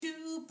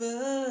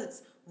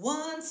birds,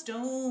 one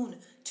stone.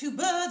 Two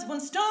birds,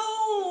 one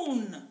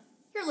stone.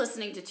 You're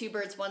listening to Two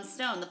Birds, One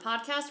Stone, the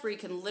podcast where you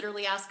can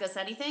literally ask us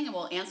anything and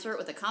we'll answer it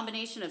with a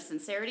combination of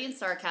sincerity and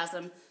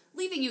sarcasm,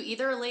 leaving you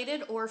either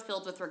elated or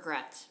filled with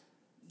regret.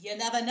 You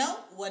never know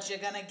what you're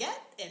gonna get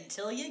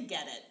until you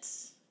get it.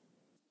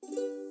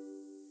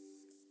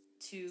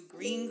 Two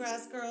green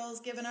grass girls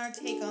giving our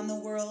take on the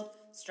world.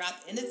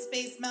 Strapped into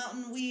Space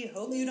Mountain, we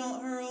hope you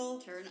don't hurl.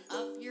 Turn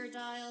up your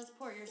dials,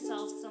 pour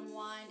yourself some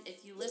wine.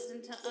 If you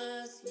listen to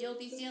us, you'll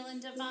be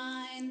feeling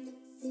divine.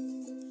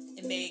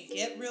 It may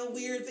get real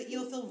weird, but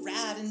you'll feel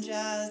rad and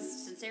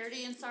jazzed.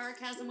 Sincerity and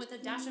sarcasm with a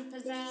dash of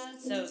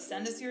pizzazz. So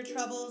send us your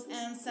troubles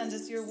and send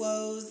us your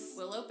woes.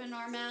 We'll open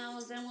our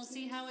mouths and we'll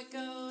see how it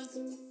goes.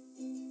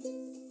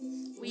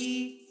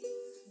 We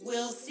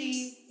will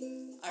see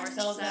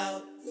ourselves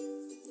out.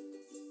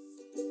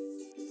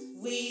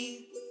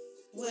 We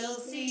will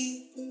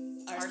see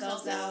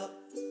ourselves out.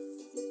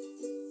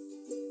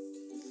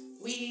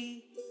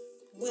 We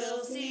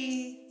will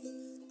see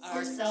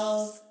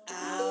ourselves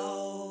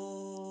out.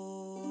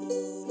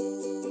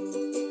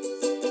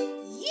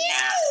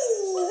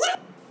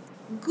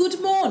 Good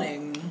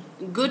morning.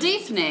 Good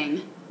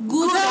evening.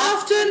 Good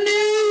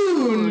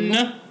afternoon.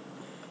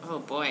 Oh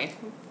boy.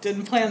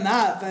 Didn't plan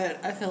that,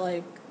 but I feel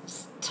like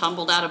Just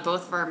tumbled out of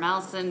both of our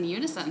mouths in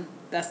unison.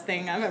 best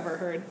thing I've ever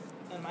heard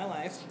in my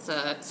life. It's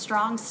a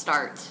strong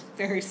start.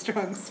 Very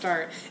strong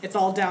start. It's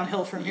all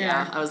downhill from here.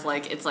 Yeah, I was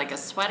like, it's like a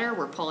sweater.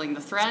 We're pulling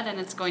the thread, and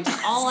it's going to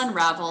all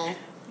unravel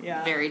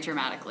Yeah. very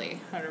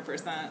dramatically.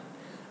 100%.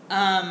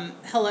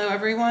 Hello,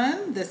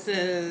 everyone. This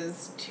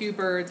is Two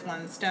Birds,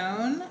 One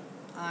Stone.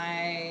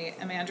 I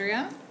am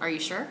Andrea. Are you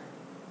sure?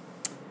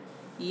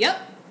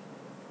 Yep.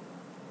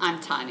 I'm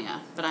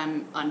Tanya, but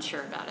I'm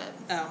unsure about it.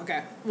 Oh,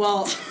 okay.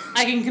 Well,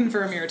 I can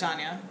confirm you're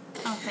Tanya.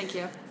 Oh, thank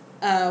you.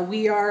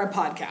 We are a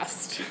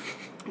podcast,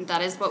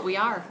 That is what we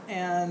are.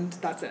 and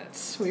that's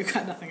it. We've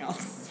got nothing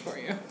else for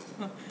you.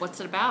 What's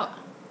it about?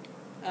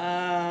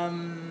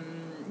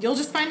 You'll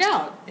just find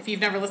out. If you've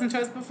never listened to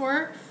us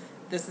before,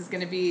 this is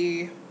going to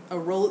be the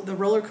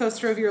roller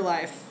coaster of your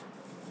life.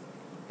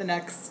 The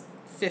next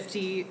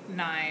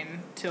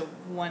 59 to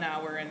 1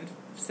 hour and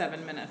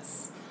 7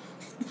 minutes.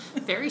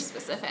 Very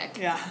specific.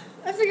 Yeah,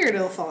 I figured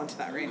it'll fall into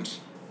that range.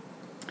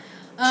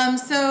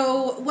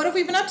 So what have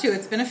we been up to?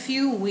 It's been a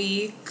few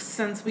weeks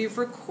since we've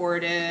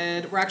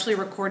recorded. We're actually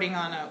recording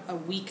on a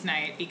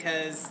weeknight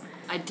because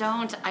I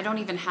don't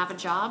even have a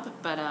job,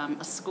 but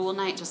a school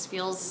night just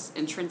feels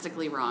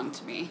intrinsically wrong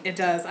to me. it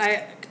does.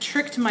 I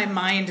tricked my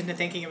mind into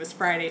thinking it was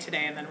Friday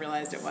today and then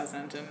realized it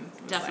wasn't. And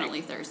was Definitely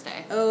like,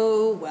 Thursday.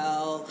 oh,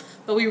 well.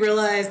 But we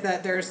realized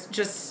that there's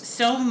just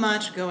so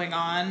much going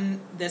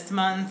on this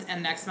month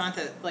and next month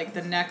that, like,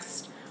 the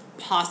next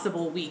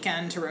possible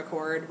weekend to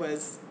record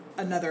was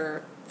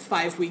another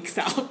 5 weeks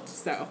out.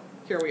 So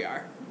here we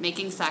are.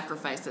 Making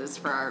sacrifices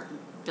for our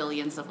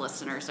billions of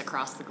listeners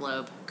across the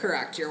globe.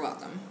 Correct. You're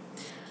welcome.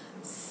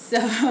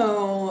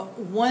 So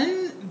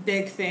one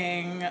big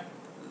thing,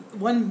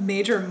 one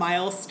major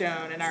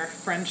milestone in our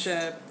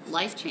friendship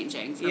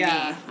Life-changing for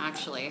Yeah. me,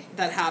 actually.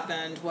 that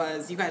happened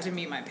was you got to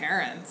meet my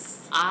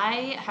parents.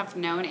 I have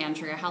known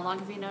Andrea. How long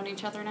have you known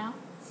each other now?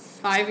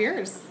 5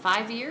 years.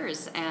 5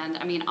 years. And,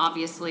 I mean,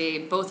 obviously,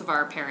 both of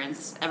our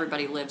parents,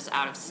 everybody lives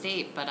out of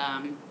state, but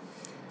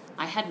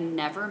I had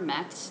never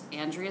met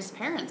Andrea's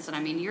parents. And, I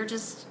mean, you're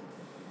just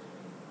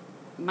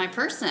my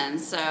person,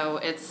 so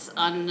it's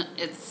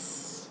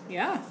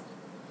Yeah.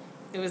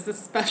 It was a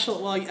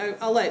special, well,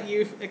 I'll let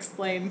you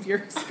explain your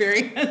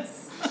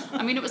experience.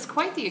 I mean, it was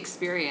quite the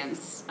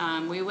experience.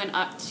 We went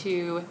up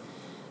to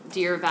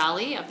Deer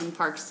Valley up in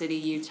Park City,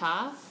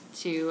 Utah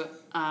to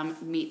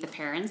meet the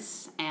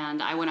parents,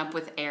 and I went up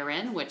with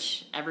Aaron,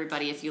 which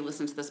everybody, if you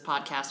listen to this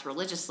podcast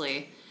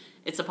religiously,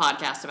 it's a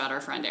podcast about our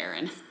friend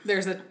Aaron.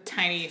 There's a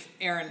tiny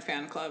Aaron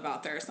fan club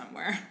out there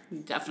somewhere.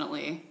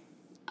 Definitely.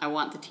 I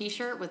want the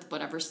t-shirt with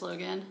whatever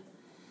slogan.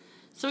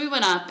 So we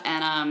went up,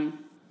 and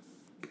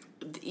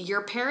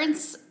your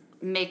parents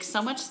make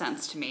so much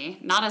sense to me,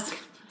 not as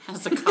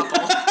a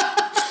couple.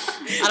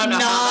 I don't know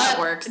how that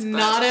works. But,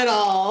 Not at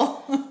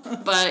all.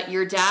 but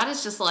your dad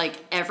is just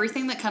like,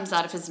 everything that comes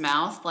out of his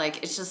mouth,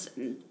 like, it's just,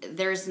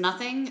 there's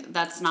nothing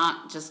that's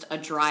not just a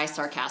dry,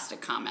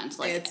 sarcastic comment.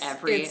 Like,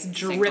 it's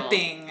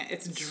dripping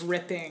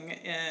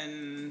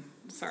in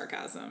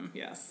sarcasm,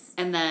 yes.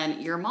 And then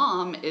your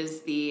mom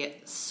is the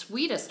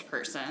sweetest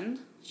person.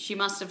 She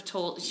must have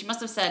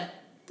said,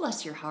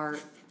 bless your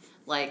heart,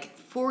 like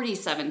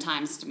 47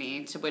 times to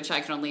me, to which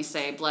I can only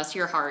say, bless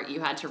your heart,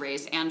 you had to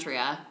raise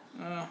Andrea.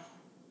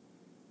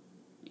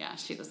 Yeah,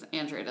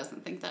 Andrea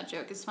doesn't think that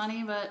joke is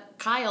funny, but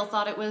Kyle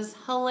thought it was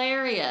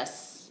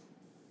hilarious.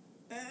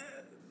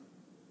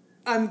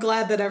 I'm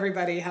glad that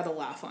everybody had a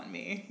laugh on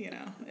me, you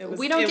know.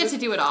 We don't get to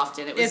do it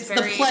often. It's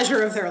the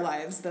pleasure of their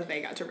lives that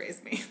they got to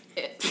raise me.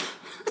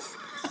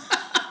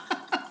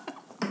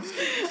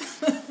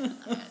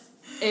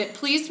 It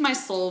pleased my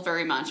soul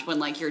very much when,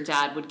 like, your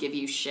dad would give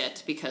you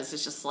shit, because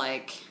it's just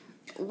like,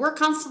 we're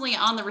constantly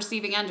on the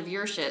receiving end of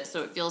your shit,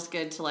 so it feels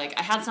good to, like,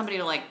 I had somebody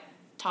to, like,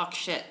 talk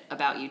shit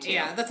about you too.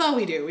 Yeah, that's all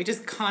we do. We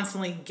just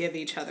constantly give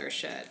each other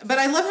shit. But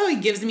I love how he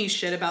gives me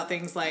shit about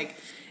things like,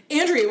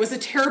 Andrea was a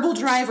terrible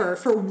driver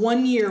for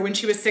 1 year when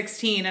she was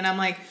 16. And I'm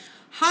like,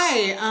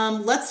 hi,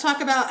 let's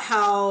talk about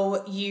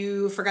how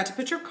you forgot to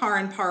put your car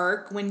in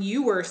park when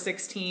you were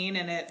 16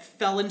 and it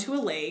fell into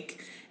a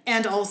lake.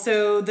 And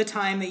also the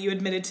time that you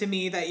admitted to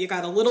me that you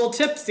got a little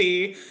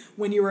tipsy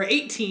when you were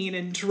 18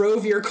 and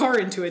drove your car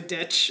into a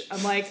ditch.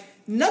 I'm like,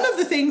 none of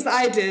the things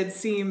I did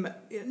seem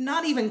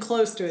not even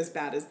close to as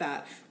bad as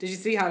that. Did you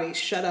see how he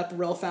shut up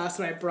real fast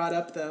when I brought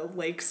up the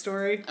lake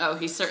story? Oh,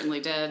 he certainly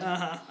did.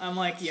 I'm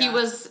like, yeah.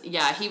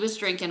 He was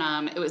drinking.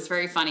 It was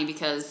very funny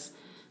because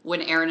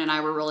when Aaron and I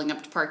were rolling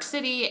up to Park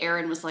City,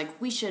 Aaron was like,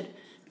 we should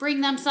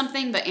bring them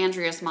something, but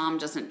Andrea's mom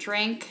doesn't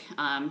drink.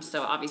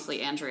 So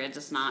obviously Andrea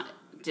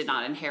did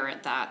not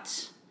inherit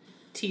that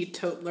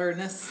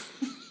teetotalerness.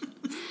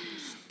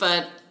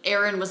 But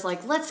Aaron was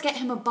like, let's get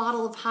him a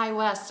bottle of High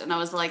West. And I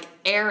was like,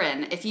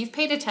 Aaron, if you've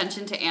paid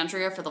attention to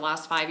Andrea for the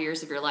last 5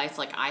 years of your life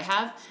like I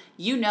have,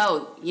 you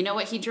know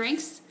what he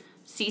drinks?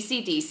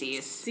 CCDCs.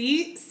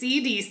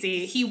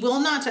 CCDC. He will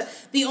not...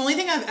 The only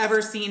thing I've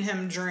ever seen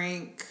him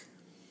drink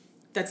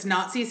that's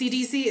not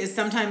CCDC is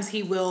sometimes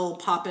he will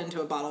pop into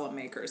a bottle of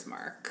Maker's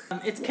Mark.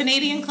 It's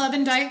Canadian Club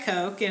and Diet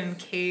Coke, in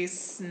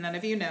case none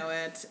of you know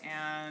it.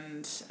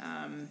 And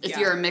if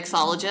you're a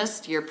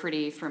mixologist, you're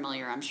pretty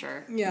familiar, I'm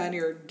sure. Yeah, and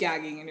you're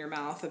gagging in your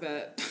mouth a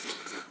bit.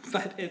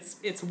 But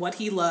it's what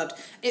he loved.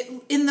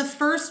 In the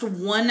first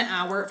 1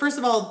 hour, first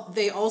of all,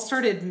 they all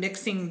started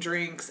mixing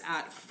drinks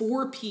at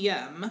 4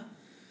 p.m.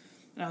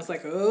 And I was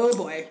like, oh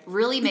boy.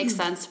 Really makes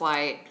sense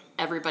why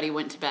everybody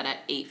went to bed at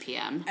 8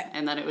 p.m.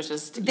 and then it was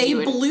just... They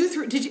blew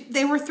through...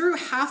 They were through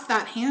half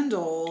that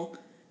handle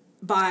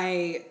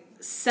by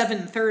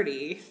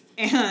 7:30,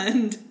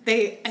 and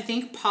they, I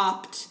think,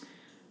 popped...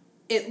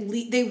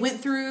 They went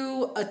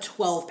through a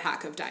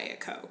 12-pack of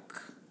Diet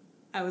Coke.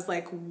 I was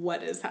like,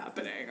 what is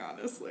happening,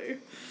 honestly?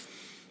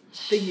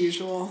 The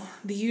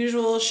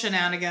usual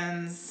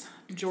shenanigans.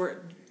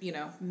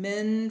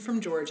 Men from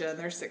Georgia in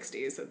their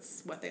 60s.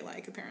 It's what they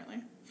like,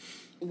 apparently.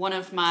 One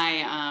of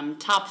my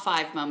top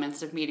 5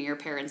 moments of meeting your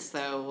parents,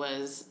 though,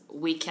 was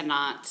we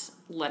cannot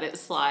let it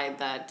slide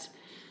that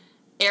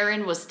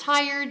Erin was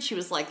tired. She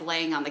was, like,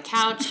 laying on the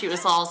couch. She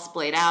was all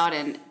splayed out.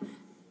 And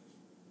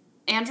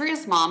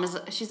Andrea's mom,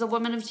 she's a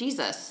woman of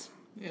Jesus.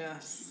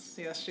 Yes,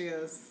 she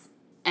is.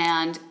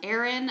 And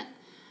Erin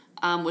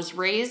was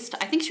raised,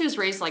 I think she was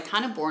raised, like,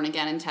 kind of born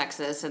again in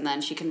Texas. And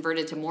then she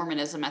converted to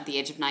Mormonism at the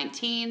age of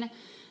 19.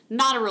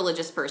 Not a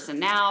religious person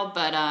now,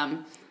 but...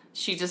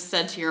 she just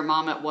said to your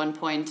mom at one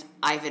point,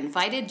 I've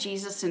invited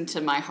Jesus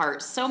into my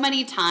heart so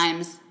many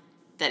times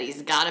that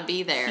he's got to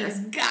be there.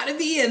 He's got to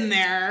be in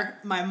there.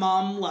 My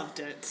mom loved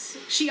it.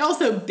 She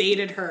also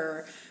baited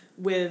her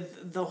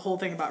with the whole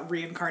thing about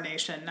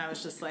reincarnation. And I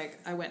was just like,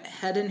 I went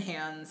head in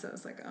hands. I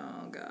was like,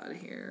 oh, God,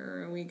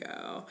 here we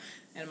go.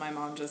 And my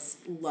mom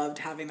just loved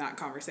having that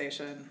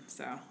conversation.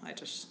 So I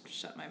just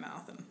shut my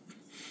mouth and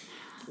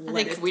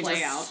let it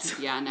play out.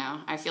 Yeah,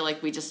 no. I feel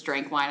like we just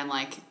drank wine and,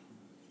 like,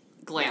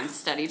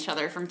 glanced at each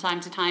other from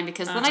time to time,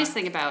 because the nice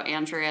thing about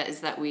Andrea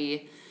is that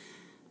we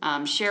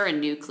share a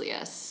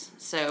nucleus.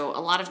 So a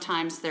lot of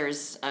times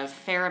there's a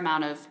fair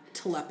amount of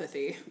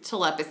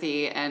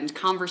telepathy and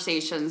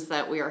conversations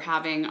that we are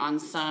having on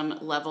some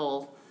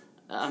level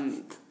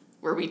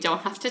where we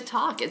don't have to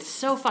talk. It's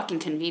so fucking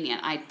convenient.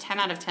 I 10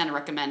 out of 10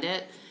 recommend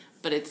it,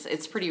 but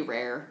it's pretty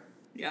rare.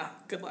 Yeah,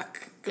 good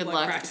luck. Good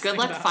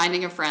luck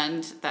finding a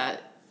friend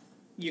that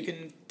you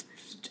can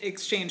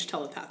exchange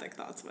telepathic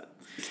thoughts with.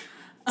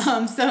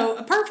 So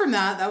apart from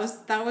that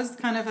was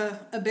kind of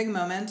a big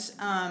moment.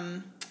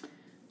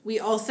 We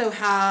also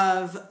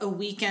have a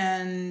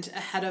weekend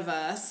ahead of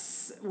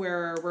us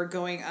where we're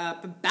going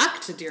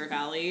back to Deer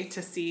Valley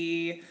to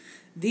see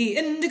the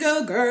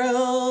Indigo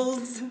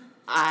Girls.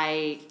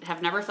 I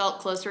have never felt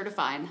closer to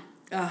fine.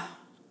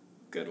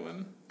 Good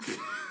one.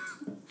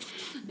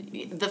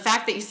 The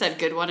fact that you said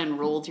good one and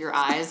rolled your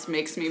eyes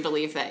makes me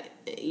believe that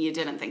you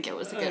didn't think it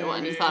was a good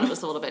one. You thought it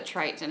was a little bit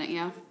trite, didn't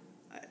you?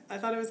 I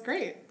thought it was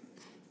great.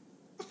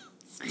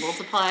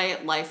 Multiply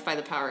life by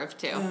the power of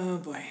 2. Oh,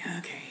 boy.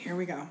 Okay, here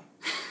we go.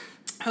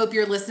 Hope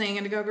you're listening,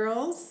 Indigo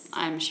Girls.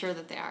 I'm sure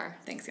that they are.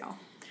 Thanks, y'all.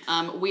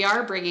 We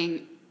are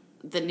bringing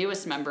the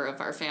newest member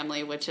of our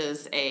family, which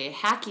is a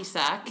hacky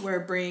sack. We're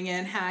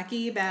bringing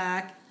Hacky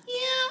back.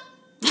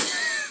 Yeah.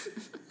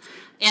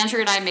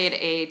 Andrew and I made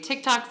a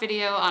TikTok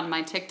video on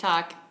my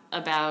TikTok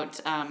about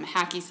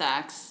hacky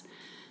sacks,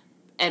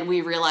 and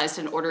we realized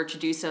in order to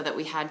do so that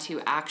we had to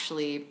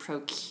actually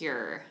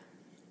procure.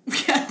 We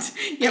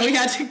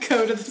had to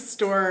go to the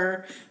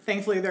store.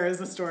 Thankfully, there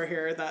is a store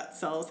here that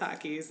sells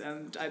hackies,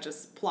 and I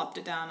just plopped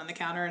it down on the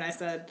counter, and I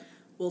said,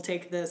 we'll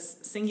take this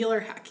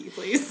singular hacky,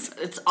 please.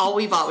 It's all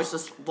we bought was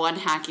just one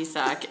hacky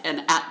sack,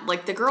 and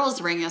the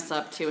girls ring us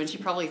up, too, and she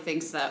probably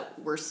thinks that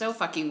we're so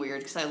fucking weird,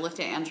 because I looked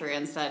at Andrea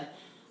and said,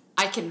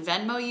 I can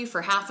Venmo you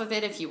for half of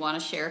it if you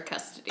want to share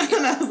custody.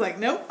 And I was like,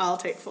 nope, I'll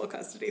take full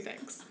custody,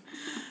 thanks.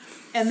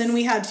 And then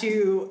we had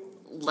to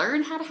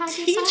learn how to hack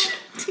yourself?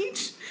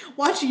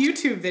 Watch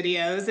YouTube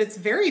videos. It's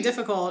very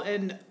difficult,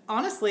 and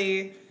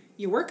honestly,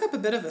 you work up a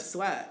bit of a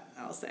sweat,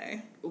 I'll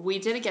say. We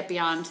didn't get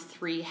beyond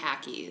 3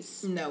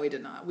 hackies. No, we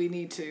did not. We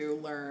need to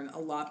learn a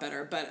lot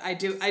better. But I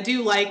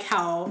do like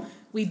how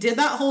we did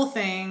that whole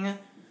thing,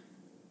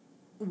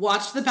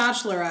 watched The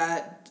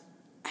Bachelorette,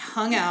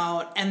 hung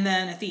out, and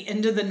then at the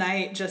end of the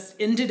night just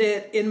ended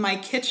it in my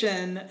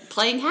kitchen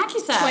playing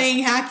hacky-sack.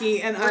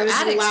 And I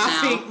was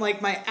laughing now.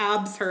 Like my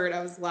abs hurt.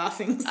 I was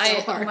laughing so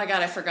hard. Oh my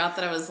god, I forgot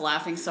that I was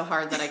laughing so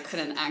hard that I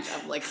couldn't act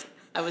up. Like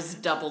I was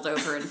doubled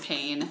over in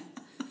pain.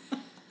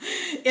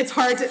 It's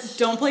hard to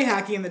don't play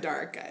hacky in the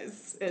dark,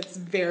 guys. It's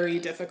very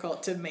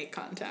difficult to make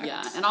contact.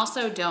 Yeah, and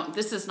also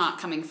this is not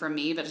coming from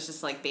me, but it's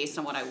just like based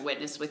on what I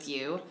witnessed with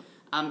you.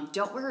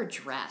 Don't wear a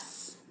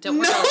dress. Don't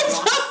wear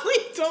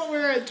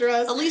a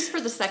dress. At least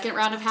for the second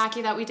round of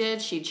hacky that we did,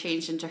 she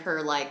changed into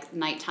her like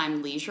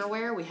nighttime leisure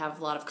wear. We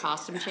have a lot of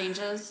costume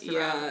changes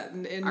throughout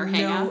our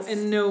hangouts.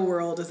 In no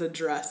world is a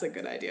dress a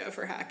good idea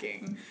for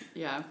hacking.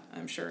 Yeah.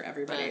 I'm sure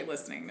everybody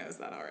listening knows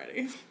that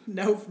already.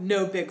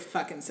 No big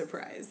fucking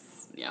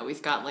surprise. Yeah,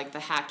 we've got like the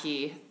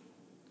hacky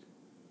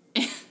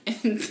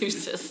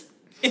enthusiast.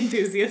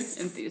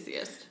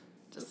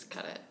 Just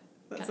cut it.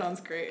 That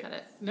sounds great. Cut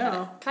it.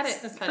 No. Cut it.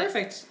 That's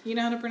perfect. You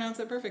know how to pronounce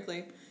it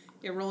perfectly.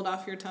 It rolled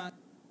off your tongue.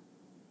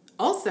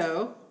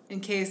 Also, in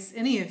case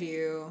any of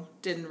you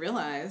didn't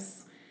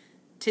realize,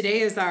 today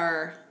is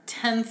our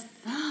 10th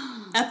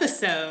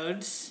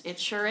episode. It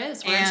sure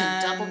is. We're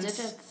into double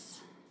digits.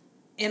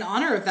 In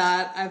honor of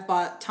that, I've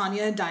bought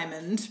Tanya a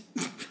diamond.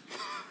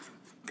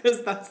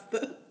 Because that's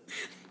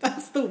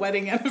the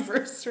wedding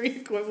anniversary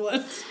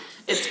equivalent.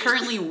 It's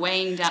currently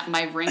weighing down.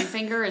 My ring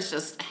finger is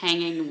just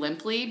hanging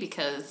limply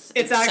because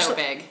it's actually so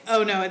big.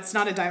 Oh no, it's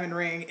not a diamond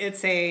ring.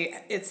 It's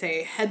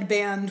a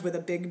headband with a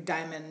big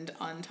diamond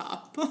on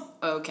top.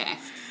 Okay.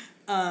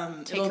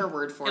 Take her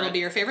word for it. It'll be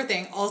your favorite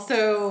thing.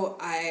 Also,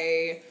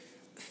 I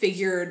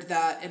figured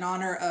that in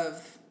honor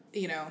of,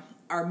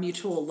 our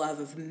mutual love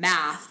of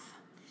math,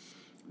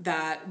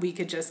 that we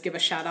could just give a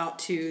shout out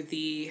to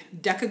the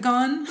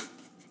decagon,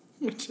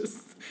 which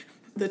is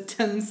the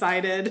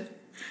 10-sided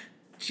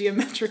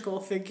geometrical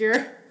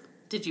figure.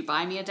 Did you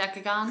buy me a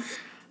decagon?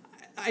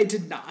 I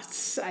did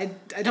not. I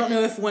don't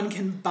know if one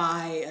can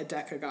buy a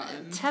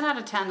decagon. 10 out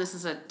of 10, this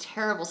is a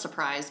terrible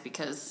surprise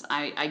because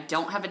I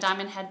don't have a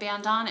diamond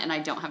headband on and I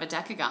don't have a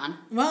decagon.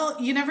 Well,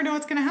 you never know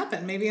what's going to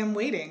happen. Maybe I'm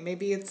waiting.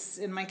 Maybe it's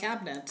in my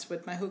cabinet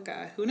with my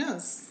hookah. Who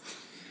knows?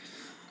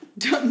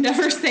 Don't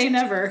never say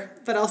never.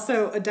 But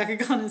also, a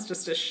decagon is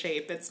just a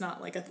shape. It's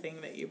not like a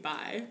thing that you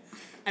buy.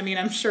 I mean,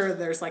 I'm sure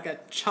there's like a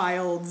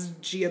child's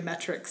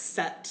geometric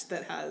set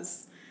that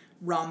has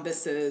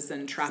rhombuses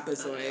and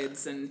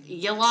trapezoids and...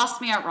 You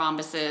lost me at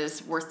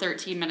rhombuses. We're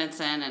 13 minutes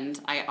in and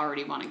I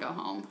already want to go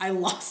home. I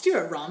lost you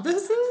at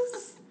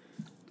rhombuses?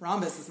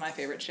 Rhombus is my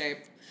favorite shape.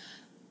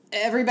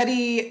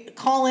 Everybody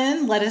call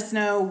in. Let us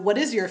know what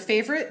is your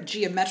favorite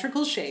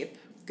geometrical shape.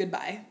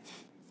 Goodbye.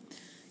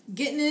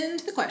 Getting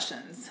into the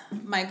questions.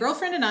 My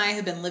girlfriend and I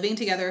have been living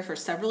together for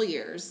several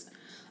years.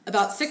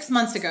 About 6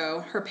 months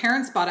ago, her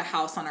parents bought a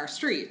house on our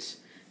street.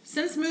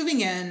 Since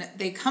moving in,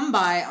 they come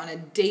by on a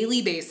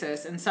daily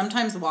basis and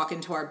sometimes walk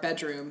into our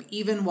bedroom,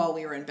 even while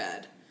we are in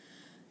bed.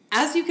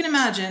 As you can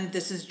imagine,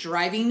 this is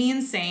driving me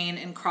insane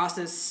and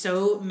crosses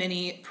so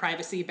many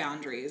privacy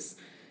boundaries.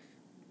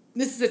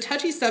 This is a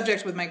touchy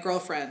subject with my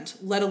girlfriend,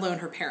 let alone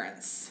her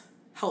parents.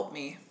 Help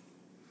me.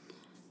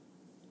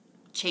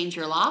 Change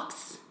your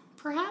locks,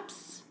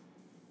 perhaps?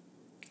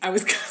 I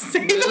was going to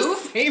say the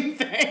same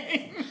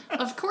thing.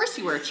 Of course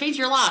you were. Change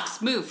your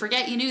locks. Move.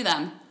 Forget you knew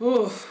them.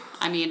 Oof.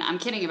 I mean, I'm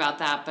kidding about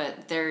that,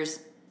 but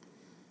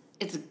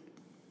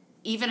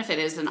even if it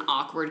is an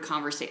awkward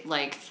conversation,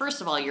 like, first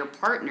of all, your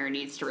partner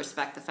needs to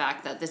respect the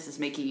fact that this is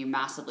making you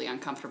massively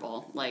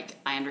uncomfortable. Like,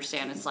 I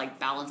understand it's like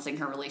balancing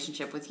her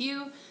relationship with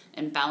you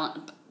and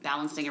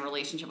balancing a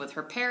relationship with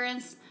her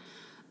parents,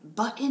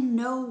 but in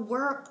no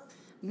world,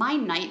 my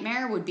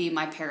nightmare would be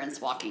my parents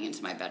walking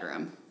into my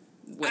bedroom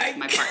with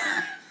my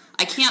partner.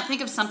 I can't think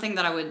of something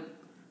that I would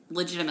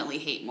legitimately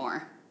hate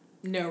more.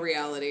 No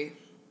reality.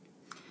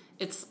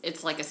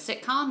 It's like a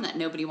sitcom that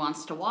nobody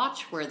wants to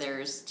watch where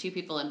there's 2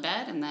 people in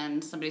bed and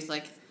then somebody's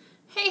like,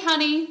 hey,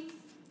 honey,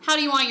 how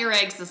do you want your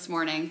eggs this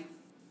morning?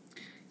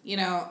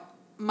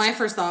 My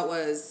first thought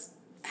was,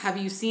 have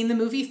you seen the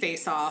movie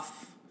Face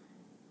Off?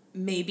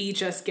 Maybe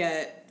just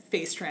get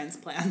face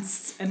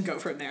transplants and go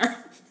from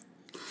there.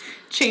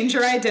 Change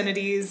your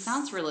identities.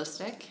 Sounds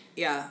realistic.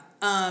 Yeah.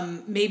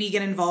 Maybe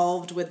get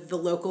involved with the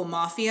local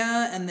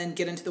mafia and then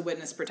get into the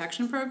witness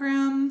protection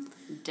program.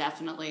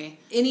 Definitely.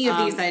 Any of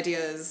these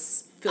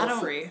ideas, feel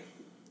free.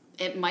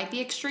 It might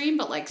be extreme,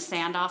 but like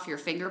sand off your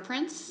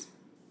fingerprints.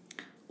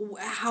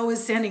 How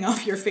is sanding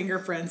off your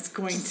fingerprints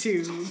going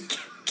to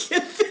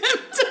get them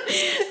to...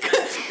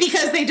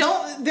 Because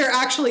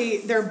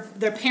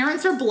their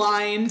parents are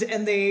blind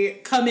and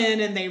they come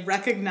in and they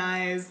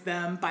recognize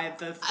them by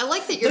the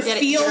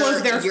feel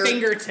of their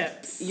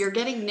fingertips. You're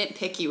getting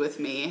nitpicky with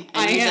me.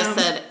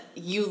 And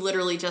you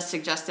literally just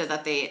suggested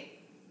that they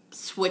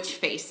switch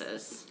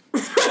faces.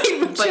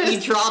 Right, But you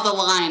draw the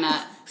line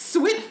at...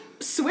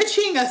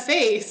 Switching a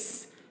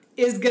face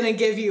is going to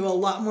give you a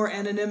lot more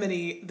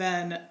anonymity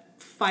than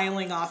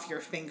filing off your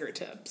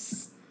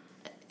fingertips.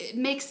 It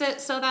makes it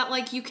so that,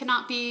 like, you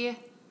cannot be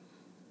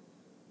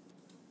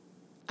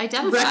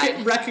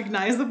identified.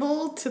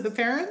 Recognizable to the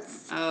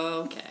parents?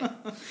 Okay.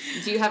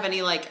 Do you have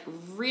any, like,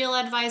 real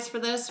advice for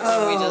this? Or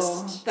are we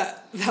just...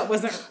 That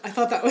wasn't... I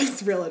thought that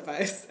was real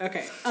advice.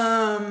 Okay.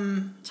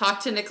 Talk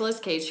to Nicolas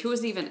Cage, who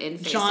was even in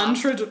Face John Off.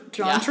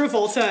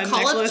 Travolta and Call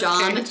Nicolas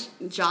up Cage.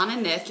 John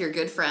and Nick, your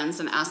good friends,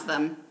 and ask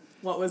them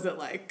What was it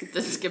like? the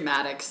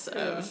schematics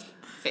of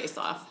Face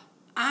Off.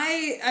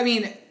 I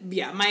mean,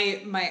 yeah,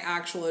 my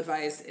actual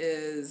advice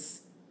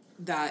is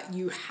that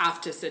you have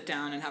to sit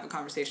down and have a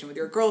conversation with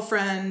your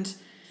girlfriend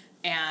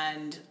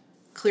and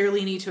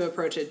clearly need to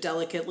approach it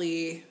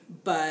delicately,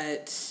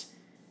 but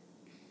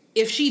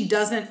if she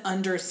doesn't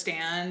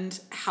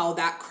understand how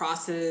that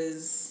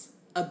crosses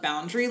a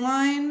boundary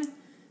line,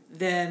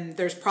 then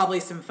there's probably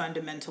some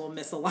fundamental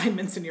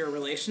misalignments in your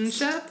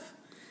relationship.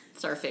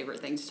 It's our favorite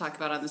thing to talk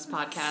about on this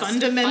podcast.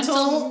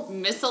 Fundamental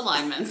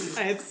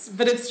misalignments.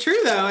 But it's true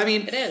though. I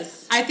mean, it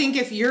is. I think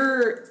if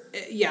you're,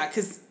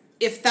 because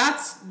if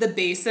that's the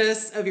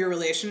basis of your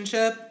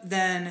relationship,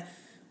 then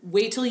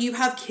wait till you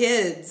have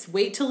kids.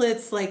 Wait till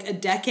it's like a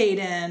decade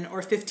in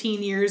or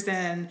 15 years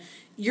in.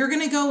 You're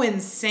going to go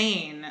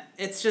insane.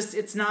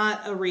 It's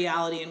not a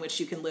reality in which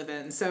you can live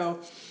in. So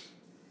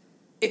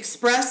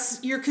express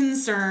your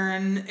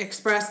concern,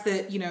 express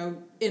that,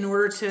 in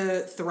order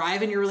to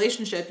thrive in your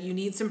relationship, you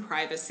need some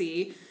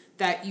privacy,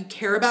 that you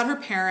care about her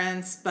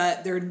parents,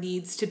 but there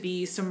needs to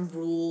be some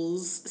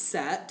rules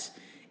set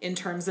in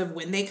terms of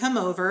when they come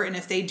over. And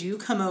if they do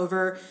come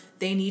over,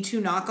 they need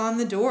to knock on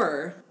the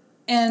door.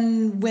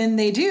 And when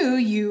they do,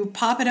 you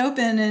pop it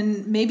open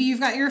and maybe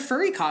you've got your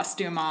furry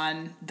costume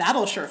on.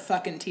 That'll sure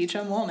fucking teach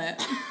them, won't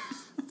it?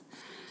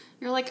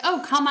 You're like,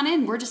 oh, come on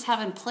in. We're just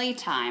having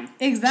playtime.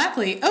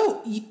 Exactly.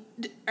 Oh,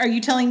 are you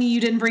telling me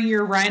you didn't bring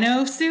your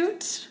rhino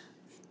suit?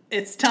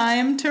 It's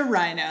time to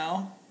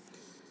rhino.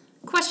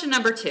 Question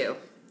number 2.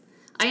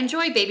 I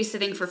enjoy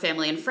babysitting for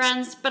family and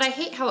friends, but I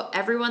hate how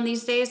everyone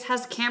these days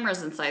has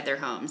cameras inside their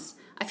homes.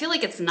 I feel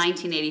like it's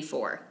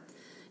 1984.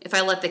 If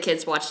I let the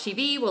kids watch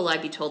TV, will I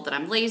be told that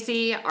I'm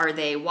lazy? Are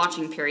they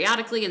watching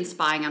periodically and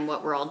spying on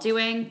what we're all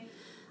doing?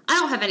 I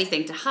don't have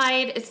anything to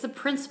hide. It's the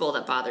principle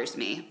that bothers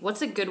me.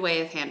 What's a good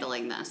way of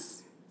handling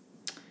this?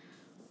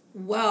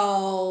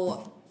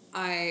 Well,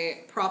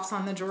 props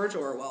on the George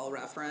Orwell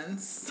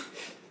reference.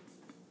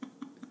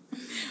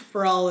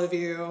 For all of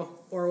you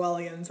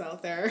Orwellians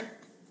out there.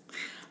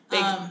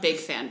 Big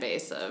fan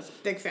base of...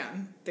 Big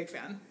fan.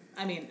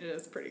 I mean, it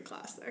is pretty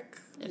classic.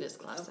 It is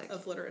classic.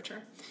 Of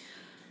literature.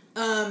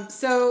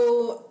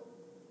 So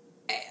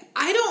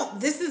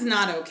this is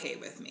not okay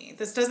with me.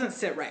 This doesn't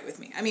sit right with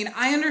me. I mean,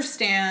 I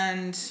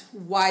understand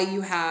why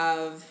you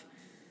have,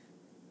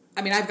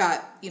 I've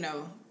got,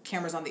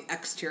 cameras on the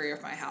exterior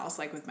of my house,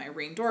 like with my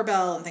Ring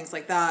doorbell and things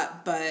like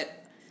that, but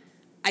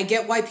I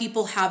get why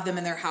people have them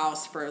in their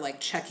house for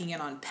like checking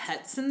in on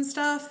pets and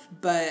stuff,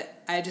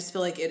 but I just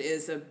feel like it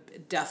is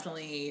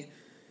definitely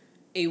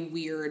a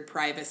weird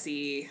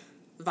privacy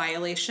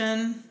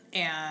violation,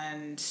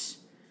 and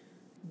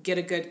get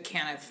a good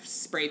can of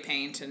spray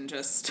paint and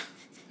just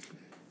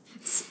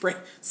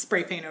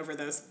spray paint over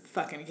those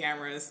fucking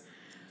cameras.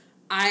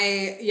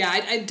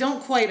 I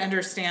don't quite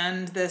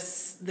understand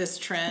this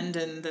trend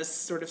and this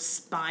sort of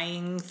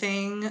spying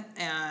thing,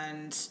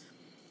 and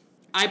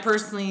I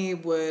personally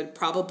would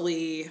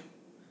probably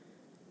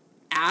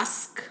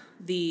ask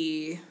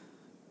the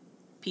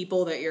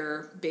people that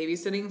you're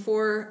babysitting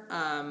for,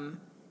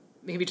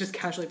 maybe just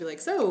casually be like,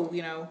 so,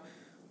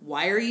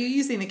 why are you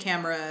using the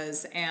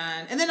cameras?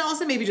 And then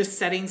also maybe just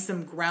setting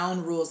some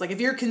ground rules. Like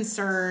if you're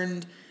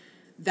concerned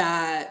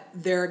that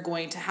they're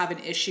going to have an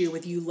issue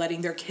with you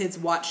letting their kids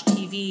watch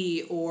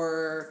TV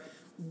or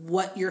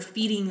what you're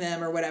feeding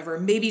them or whatever,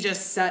 maybe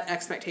just set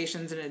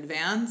expectations in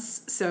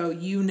advance so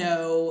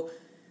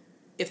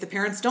if the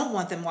parents don't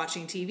want them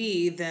watching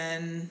TV,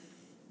 then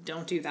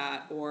don't do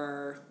that.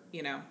 Or,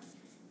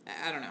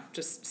 I don't know,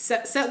 just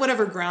set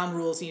whatever ground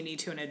rules you need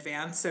to in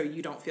advance so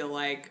you don't feel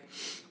like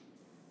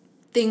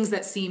things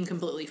that seem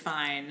completely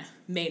fine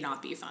may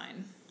not be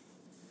fine.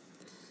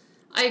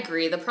 I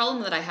agree. The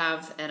problem that I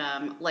have, and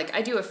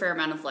I do a fair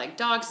amount of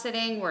dog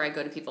sitting where I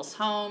go to people's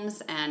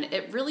homes, and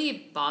it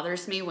really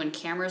bothers me when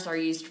cameras are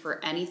used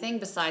for anything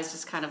besides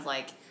just kind of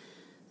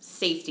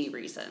safety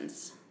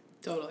reasons.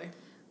 Totally.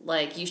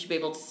 You should be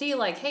able to see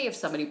hey, if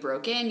somebody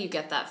broke in, you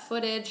get that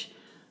footage,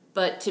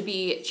 but to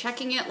be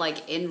checking it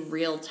in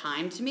real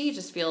time to me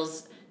just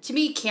feels,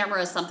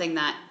 camera is something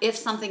that if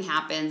something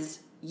happens,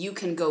 you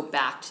can go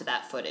back to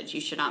that footage.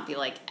 You should not be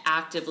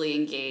actively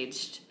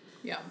engaged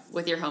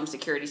with your home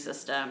security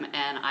system.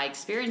 And I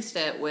experienced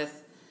it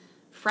with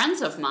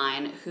friends of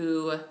mine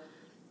who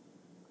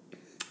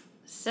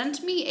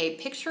sent me a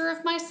picture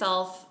of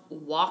myself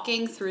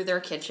walking through their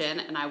kitchen,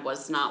 and I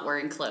was not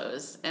wearing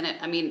clothes. And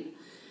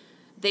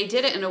they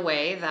did it in a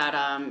way that,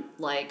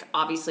 like,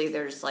 obviously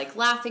there's, like,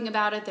 laughing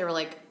about it. They were,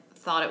 like,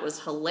 thought it was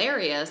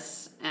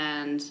hilarious.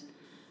 And,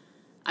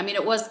 I mean,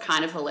 it was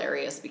kind of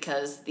hilarious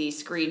because the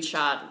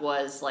screenshot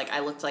was, like,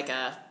 I looked like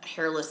a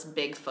hairless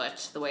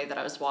Bigfoot the way that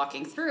I was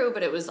walking through,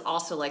 but it was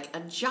also, like,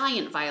 a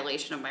giant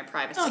violation of my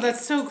privacy. Oh,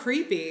 that's so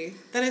creepy.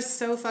 That is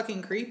so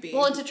fucking creepy.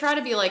 Well, and to try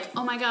to be like,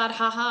 oh my God,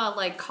 haha,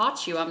 like,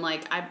 caught you. I'm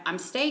like, I'm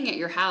staying at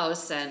your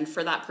house, and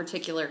for that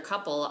particular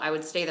couple, I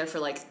would stay there for,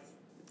 like,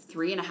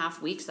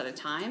 3.5 weeks at a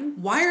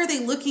time. Why are they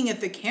looking at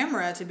the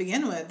camera to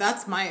begin with?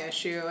 That's my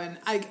issue. And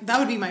that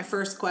would be my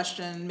first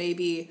question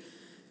maybe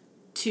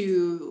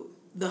to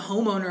the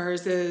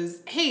homeowners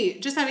is, hey,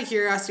 just out of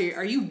curiosity,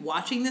 are you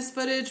watching this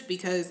footage?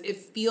 Because it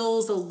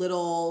feels a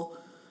little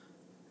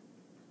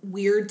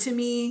weird to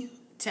me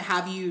to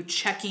have you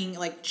checking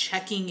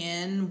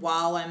in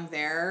while I'm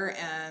there.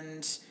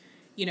 And,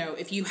 you know,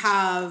 if you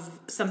have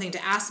something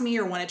to ask me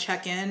or want to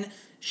check in,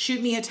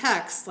 shoot me a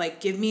text, like,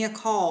 give me a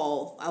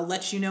call. I'll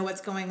let you know what's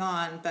going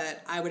on,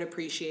 but I would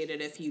appreciate it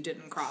if you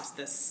didn't cross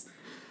this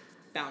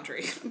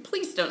boundary.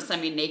 Please don't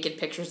send me naked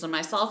pictures of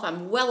myself.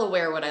 I'm well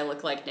aware what I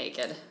look like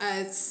naked.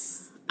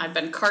 I've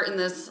been carting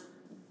this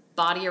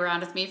body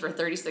around with me for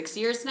 36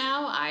 years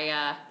now.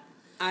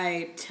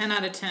 I 10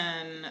 out of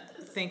 10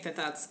 think that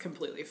that's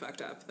completely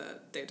fucked up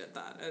that they did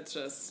that.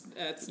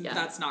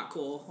 That's not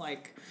cool.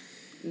 Like,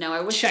 no,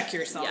 I wish. Check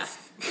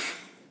yourself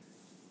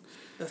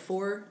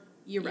before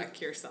you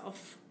wreck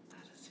yourself.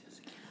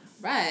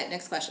 Right,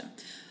 next question.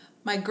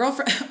 My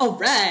girlfriend... Oh,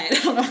 right. I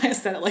don't know why I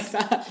said it like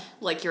that.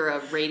 Like you're a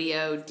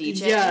radio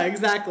DJ? Yeah,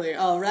 exactly.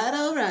 All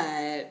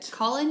right.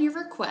 Call in your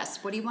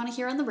request. What do you want to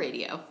hear on the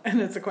radio?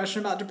 And it's a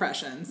question about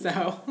depression,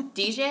 so...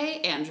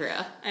 DJ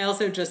Andrea. I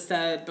also just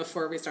said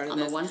before we started on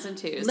this... On the ones and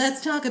twos.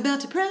 Let's talk about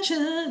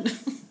depression.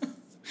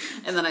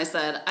 And then I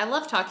said, I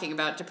love talking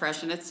about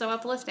depression. It's so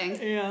uplifting.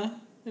 Yeah,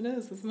 it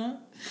is, isn't it?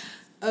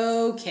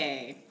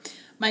 Okay.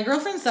 My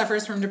girlfriend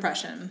suffers from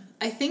depression.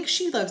 I think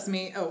she loves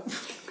me... Oh.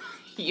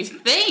 You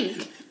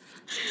think?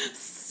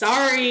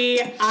 Sorry,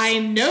 I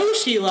know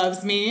she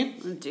loves me.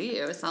 Do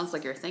you? It sounds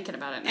like you're thinking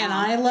about it now. And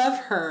I love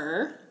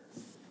her.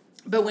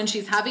 But when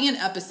she's having an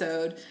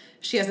episode,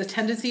 she has a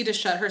tendency to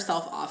shut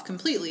herself off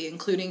completely,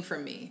 including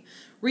from me.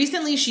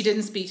 Recently, she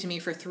didn't speak to me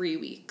for 3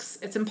 weeks.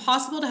 It's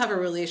impossible to have a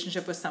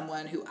relationship with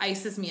someone who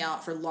ices me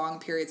out for long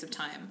periods of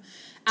time.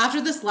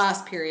 After this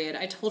last period,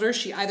 I told her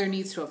she either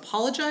needs to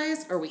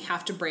apologize or we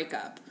have to break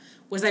up.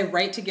 Was I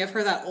right to give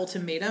her that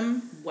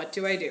ultimatum? What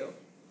do I do?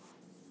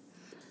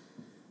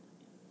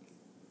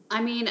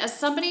 I mean, as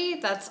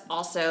somebody that's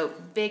also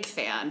big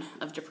fan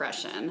of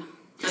depression,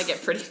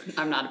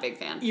 I'm not a big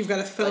fan. You've got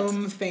a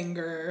foam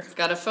finger. I've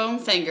got a foam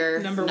finger.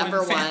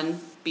 Number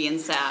one, being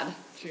sad.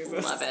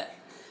 Jesus. Love it.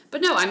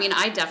 But no, I mean,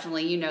 I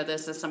definitely, you know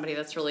this as somebody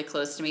that's really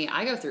close to me,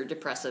 I go through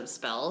depressive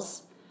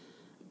spells.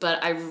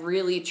 But I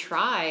really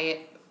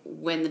try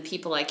when the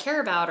people I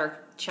care about are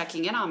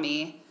checking in on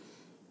me,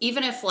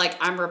 even if, like,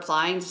 I'm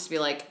replying, just to be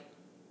like,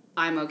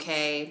 I'm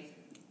okay,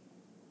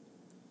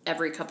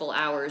 every couple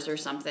hours or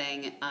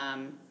something.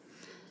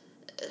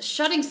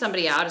 Shutting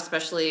somebody out,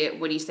 especially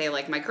when you say,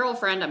 like, my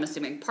girlfriend, I'm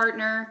assuming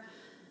partner,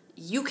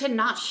 you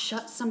cannot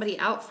shut somebody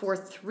out for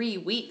 3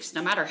 weeks,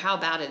 no matter how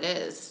bad it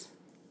is.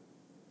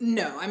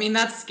 No, I mean,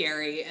 that's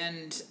scary.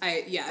 And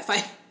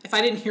if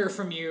I didn't hear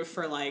from you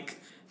for like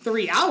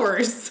 3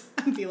 hours,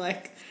 I'd be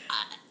like,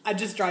 I'd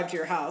just drive to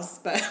your house.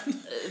 But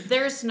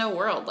there's no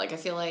world. Like, I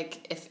feel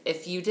like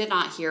if you did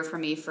not hear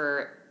from me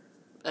for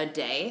a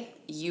day,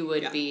 you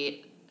would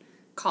be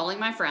calling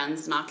my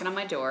friends, knocking on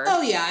my door.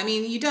 Oh, yeah. I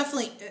mean, you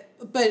definitely...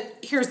 But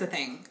here's the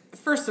thing.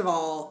 First of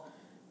all,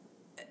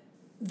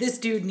 this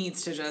dude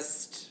needs to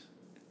just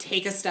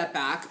take a step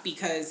back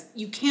because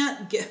you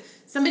can't get...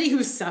 Somebody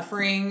who's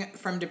suffering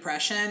from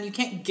depression, you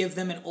can't give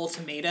them an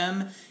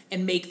ultimatum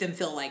and make them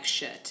feel like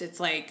shit.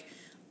 It's like,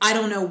 I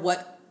don't know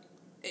what...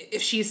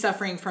 If she's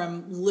suffering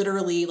from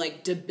literally,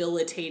 like,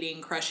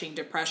 debilitating, crushing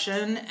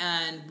depression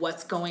and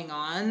what's going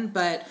on,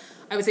 but...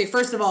 I would say,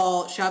 first of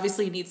all, she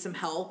obviously needs some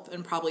help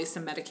and probably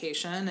some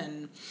medication,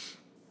 and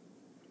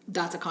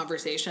that's a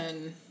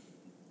conversation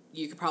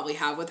you could probably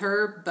have with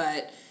her,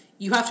 but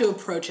you have to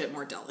approach it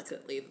more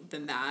delicately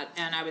than that.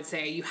 And I would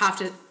say you have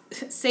to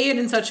say it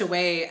in such a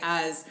way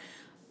as,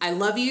 I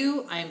love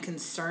you, I am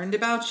concerned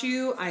about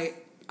you,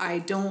 I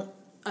don't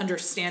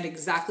understand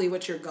exactly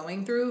what you're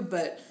going through,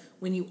 but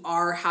when you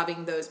are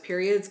having those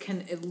periods,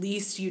 can at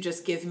least you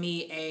just give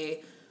me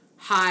a,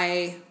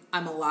 hi,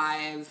 I'm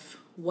alive,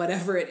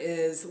 whatever it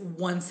is,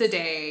 once a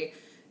day,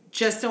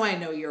 just so I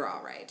know you're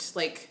all right.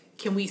 Like,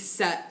 can we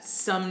set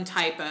some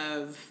type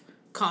of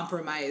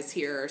compromise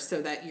here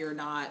so that you're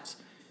not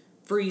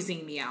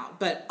freezing me out?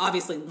 But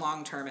obviously,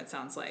 long term, it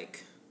sounds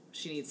like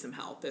she needs some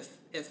help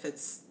if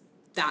it's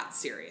that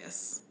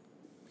serious.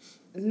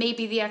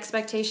 Maybe the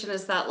expectation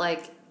is that,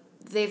 like,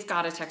 they've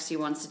got to text you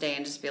once a day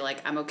and just be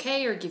like, I'm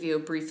okay, or give you a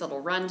brief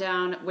little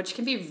rundown, which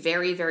can be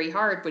very, very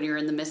hard when you're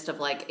in the midst of,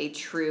 like, a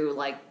true,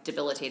 like,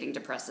 debilitating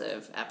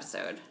depressive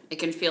episode. It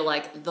can feel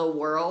like the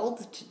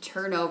world to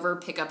turn over,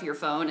 pick up your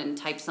phone, and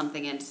type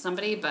something into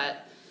somebody,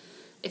 but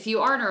if you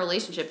are in a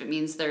relationship, it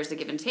means there's a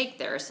give and take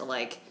there. So,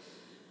 like,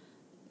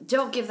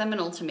 don't give them an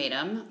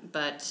ultimatum,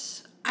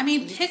 but... I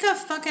mean, pick a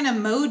fucking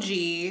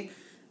emoji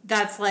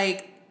that's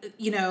like,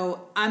 you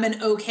know, I'm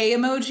an okay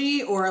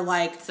emoji, or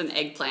like... It's an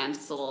eggplant.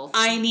 It's a little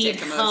I need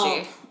dick help.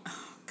 emoji.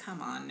 Oh,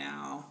 come on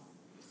now.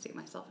 See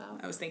myself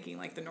out. I was thinking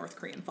like the North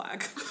Korean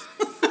flag.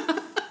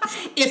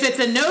 If it's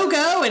a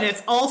no-go and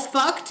it's all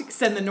fucked,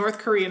 send the North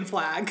Korean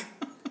flag.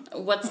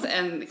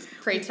 And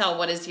pray tell,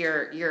 what is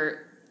your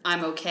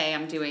I'm okay,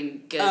 I'm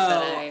doing good,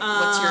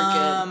 what's your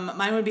good?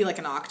 Mine would be like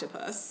an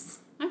octopus.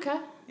 Okay.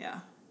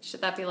 Yeah.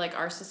 Should that be like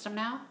our system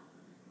now?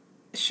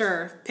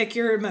 Sure. Pick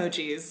your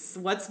emojis.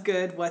 What's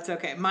good, what's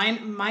okay.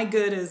 My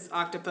good is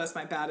octopus,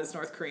 my bad is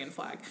North Korean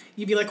flag.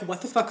 You'd be like,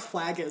 what the fuck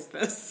flag is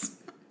this?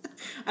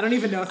 I don't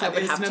even know if that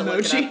is an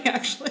emoji,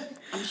 actually.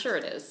 I'm sure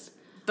it is.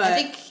 But I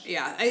think,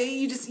 yeah,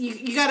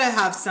 you gotta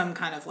have some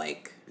kind of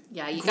like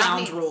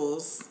ground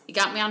rules. You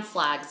got me on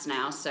flags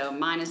now, so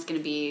mine is gonna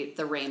be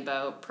the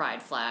rainbow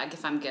pride flag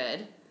if I'm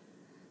good.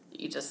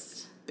 You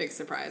just... Big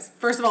surprise.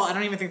 First of all, I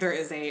don't even think there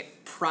is a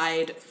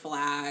pride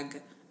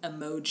flag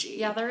emoji.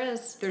 Yeah, there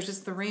is. There's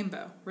just the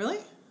rainbow. Really?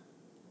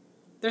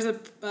 There's a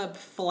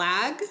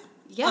flag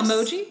yes.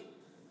 emoji?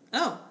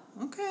 Oh,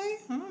 okay.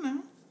 I don't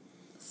know.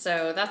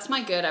 So that's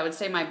my good. I would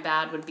say my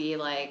bad would be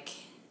like,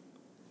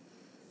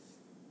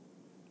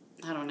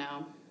 I don't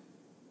know,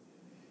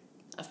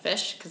 a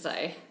fish, because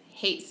I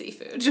hate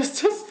seafood.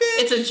 Just a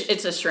fish?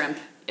 It's a shrimp.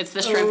 It's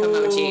the shrimp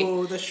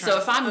emoji. The shrimp. So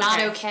if I'm not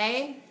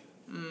okay,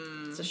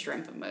 it's a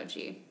shrimp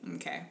emoji.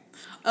 Okay.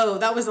 Oh,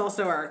 that was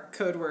also our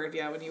code word,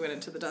 when you went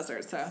into the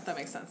desert, so that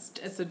makes sense.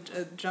 It's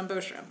a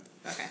jumbo shrimp.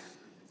 Okay.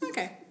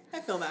 Okay.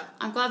 I feel that.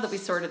 I'm glad that we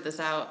sorted this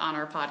out on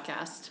our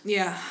podcast.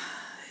 Yeah.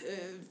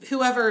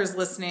 Whoever is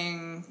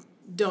listening,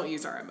 don't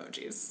use our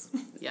emojis.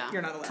 Yeah.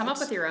 You're not allowed. Come up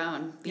with your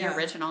own. Be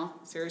original.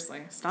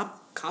 Seriously.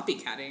 Stop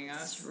copycatting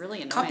us. It's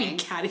really annoying.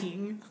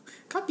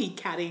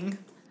 Copycatting.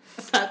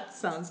 That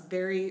sounds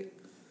very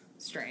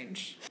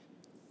strange.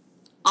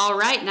 All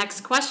right,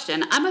 next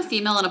question. I'm a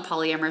female in a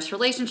polyamorous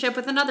relationship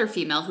with another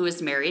female who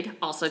is married,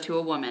 also to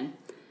a woman.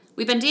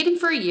 We've been dating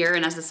for a year,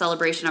 and as a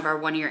celebration of our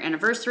 1-year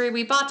anniversary,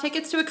 we bought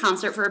tickets to a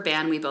concert for a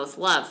band we both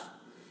love.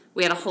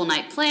 We had a whole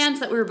night planned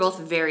that we were both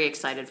very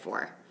excited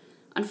for.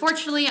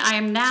 Unfortunately, I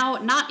am now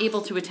not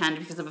able to attend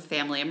because of a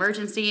family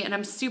emergency, and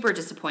I'm super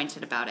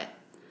disappointed about it.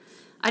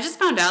 I just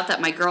found out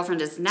that my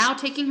girlfriend is now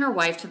taking her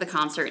wife to the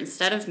concert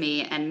instead of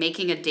me and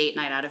making a date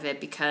night out of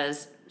it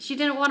because she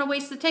didn't want to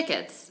waste the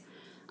tickets.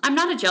 I'm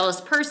not a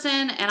jealous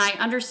person, and I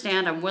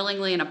understand I'm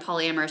willingly in a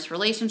polyamorous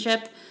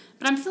relationship,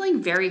 but I'm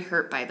feeling very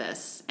hurt by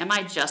this. Am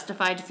I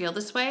justified to feel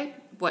this way?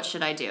 What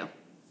should I do?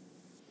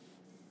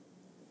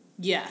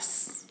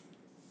 Yes.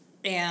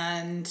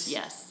 And...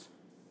 Yes.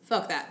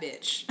 Fuck that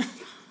bitch.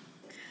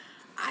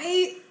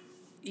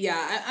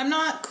 I'm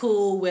not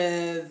cool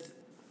with...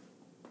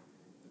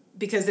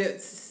 Because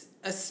it's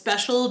a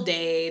special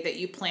day that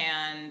you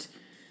planned...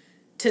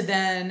 to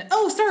then,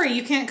 oh, sorry,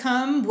 you can't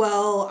come.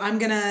 Well, I'm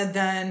going to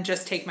then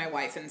just take my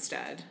wife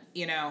instead.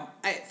 You know,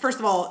 first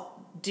of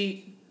all,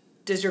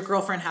 does your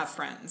girlfriend have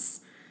friends?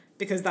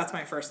 Because that's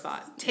my first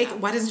thought.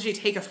 Why doesn't she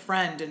take a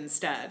friend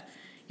instead?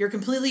 You're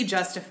completely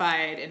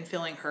justified in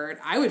feeling hurt.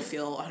 I would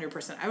feel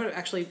 100%. I would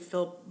actually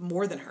feel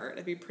more than hurt.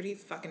 I'd be pretty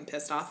fucking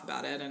pissed off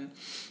about it. And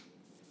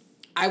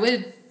I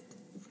would,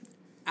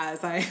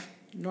 as I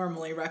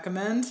normally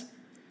recommend,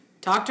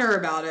 talk to her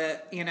about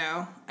it, you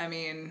know? I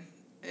mean...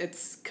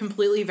 It's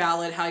completely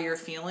valid how you're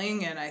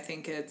feeling, and I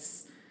think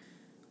it's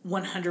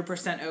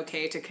 100%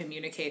 okay to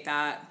communicate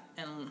that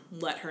and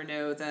let her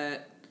know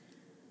that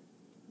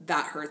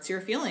that hurts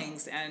your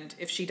feelings. And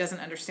if she doesn't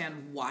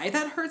understand why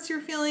that hurts your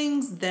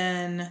feelings,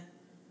 then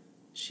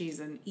she's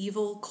an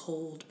evil,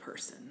 cold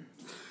person.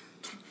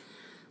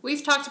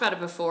 We've talked about it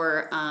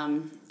before. I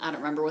don't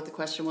remember what the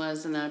question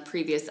was in the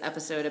previous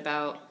episode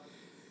about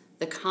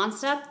the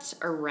concept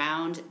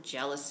around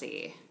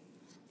jealousy.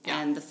 Yeah.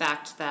 And the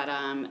fact that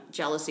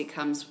jealousy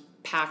comes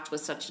packed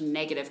with such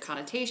negative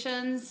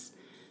connotations.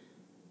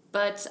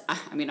 But,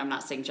 I mean, I'm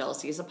not saying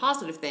jealousy is a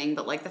positive thing,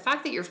 but, like, the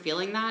fact that you're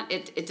feeling that,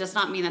 it does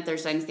not mean that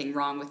there's anything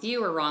wrong with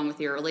you or wrong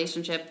with your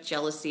relationship.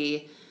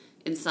 Jealousy,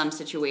 in some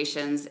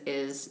situations,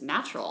 is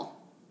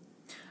natural.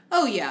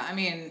 Oh, yeah. I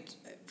mean,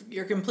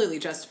 you're completely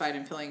justified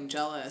in feeling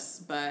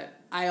jealous, but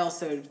I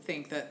also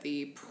think that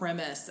the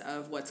premise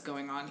of what's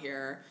going on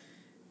here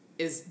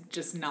is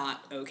just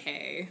not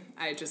okay.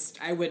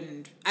 I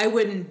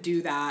wouldn't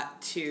do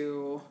that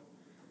to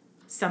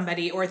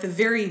somebody, or at the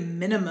very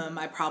minimum,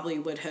 I probably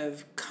would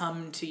have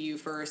come to you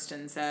first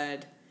and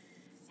said,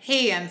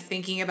 hey, I'm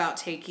thinking about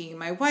taking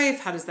my wife.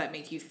 How does that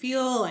make you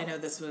feel? I know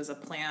this was a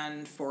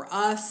plan for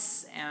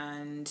us,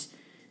 and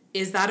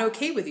is that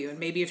okay with you? And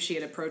maybe if she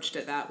had approached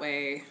it that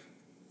way,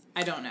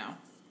 I don't know.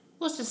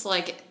 Well, it's just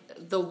like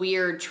the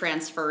weird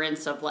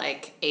transference of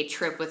like a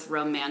trip with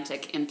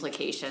romantic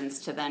implications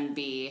to then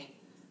be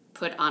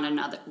put on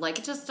another, like,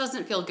 it just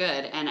doesn't feel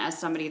good. And as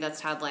somebody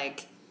that's had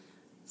like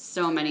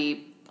so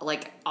many,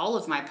 like all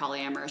of my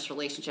polyamorous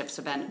relationships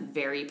have been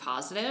very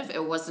positive.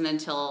 It wasn't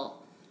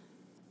until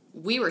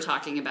we were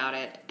talking about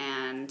it,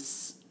 and,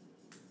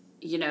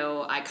 you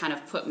know, I kind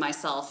of put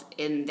myself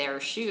in their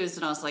shoes,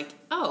 and I was like,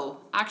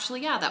 oh,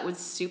 actually, yeah, that would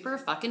super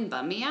fucking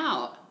bum me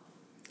out.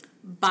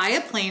 Buy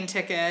a plane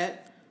ticket,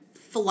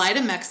 fly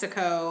to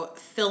Mexico,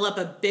 fill up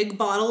a big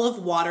bottle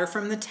of water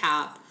from the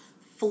tap,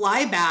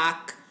 fly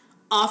back,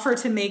 offer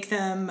to make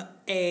them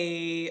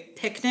a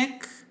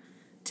picnic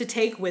to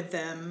take with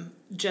them,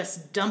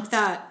 just dump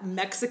that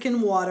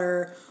Mexican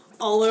water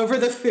all over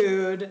the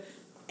food,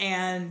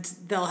 and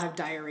they'll have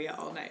diarrhea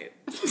all night.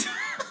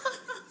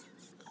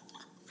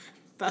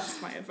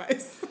 That's my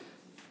advice.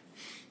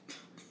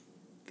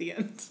 The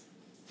end.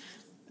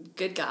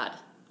 Good God.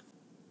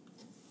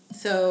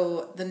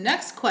 So the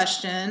next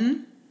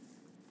question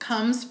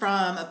comes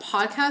from a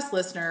podcast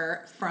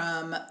listener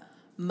from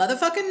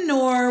motherfucking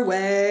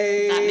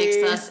Norway. That makes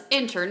us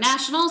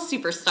international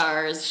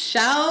superstars.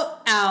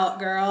 Shout out,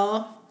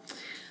 girl.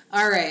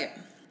 All right.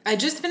 I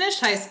just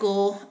finished high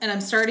school, and I'm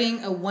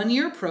starting a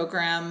 1-year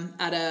program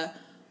at a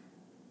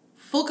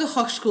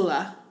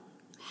Folkehøgskole.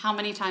 How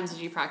many times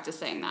did you practice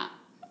saying that?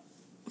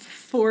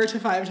 4 to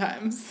 5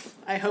 times.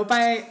 I hope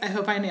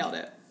I nailed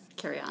it.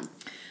 Carry on.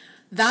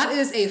 That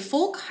is a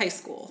folk high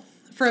school.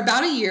 For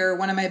about a year,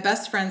 one of my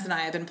best friends and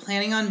I have been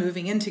planning on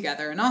moving in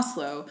together in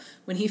Oslo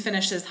when he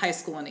finishes high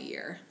school in a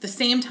year, the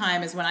same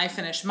time as when I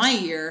finished my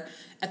year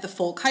at the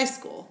folk high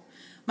school.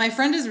 My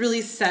friend is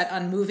really set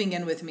on moving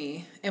in with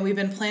me, and we've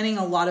been planning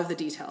a lot of the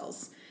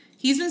details.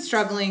 He's been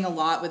struggling a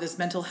lot with his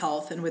mental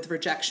health and with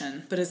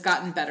rejection, but has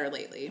gotten better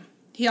lately.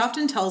 He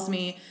often tells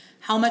me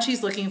how much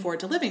he's looking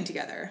forward to living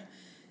together.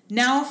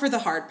 Now for the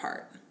hard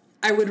part.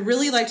 I would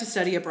really like to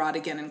study abroad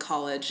again in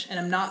college, and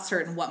I'm not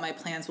certain what my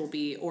plans will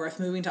be or if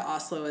moving to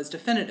Oslo is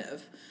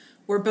definitive.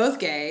 We're both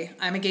gay.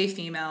 I'm a gay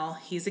female.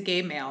 He's a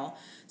gay male.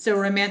 So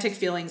romantic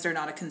feelings are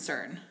not a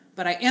concern.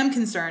 But I am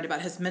concerned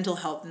about his mental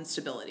health and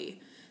stability.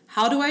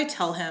 How do I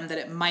tell him that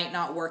it might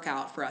not work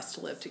out for us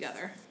to live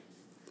together?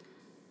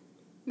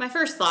 My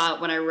first thought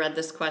when I read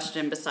this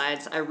question,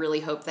 besides I really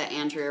hope that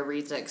Andrea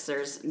reads it, because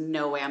there's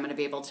no way I'm going to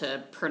be able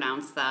to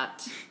pronounce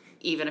that,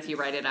 even if you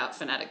write it out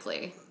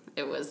phonetically.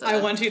 It was... I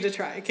want you to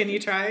try. Can you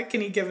try? Can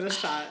you give it a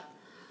shot?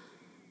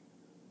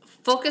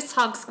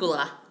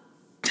 Folkehøgskole.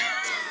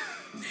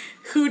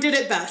 Who did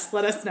it best?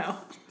 Let us know.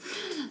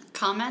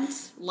 Comment,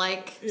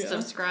 like,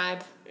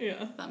 subscribe,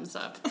 thumbs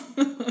up.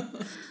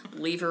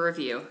 Leave a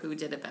review. Who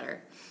did it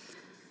better?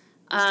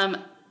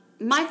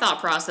 My thought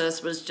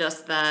process was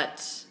just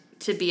that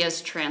to be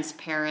as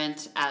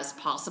transparent as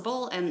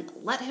possible and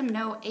let him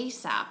know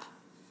ASAP.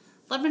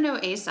 Let him know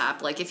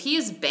ASAP. Like, if he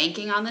is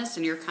banking on this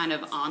and you're kind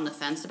of on the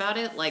fence about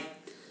it, like,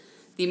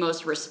 the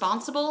most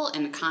responsible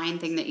and kind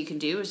thing that you can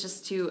do is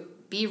just to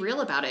be real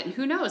about it. And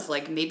who knows,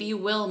 like, maybe you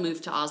will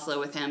move to Oslo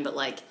with him, but,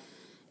 like,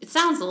 it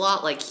sounds a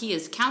lot like he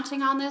is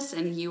counting on this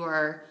and you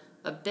are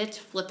a bit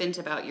flippant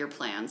about your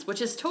plans,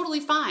 which is totally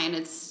fine.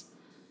 It's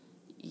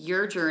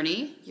your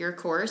journey, your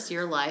course,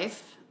 your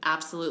life.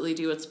 Absolutely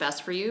do what's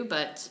best for you,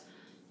 but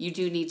you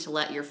do need to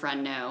let your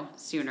friend know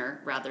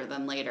sooner rather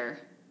than later.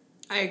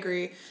 I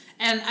agree.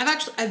 And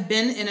I've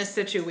been in a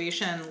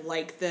situation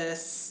like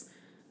this,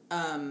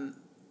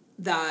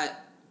 that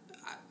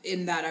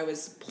I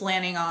was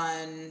planning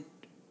on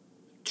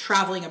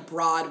traveling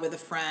abroad with a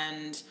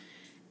friend,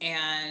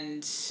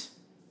 and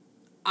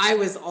I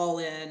was all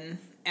in,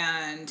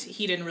 and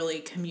he didn't really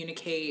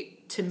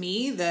communicate to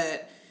me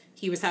that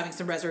he was having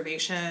some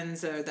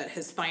reservations or that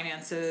his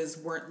finances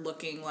weren't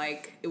looking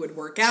like it would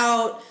work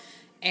out.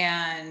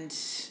 And,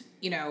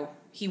 you know,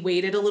 he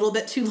waited a little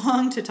bit too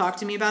long to talk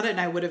to me about it,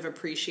 and I would have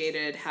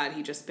appreciated had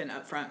he just been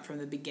upfront from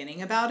the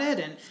beginning about it.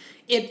 And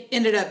it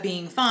ended up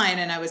being fine,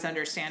 and I was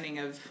understanding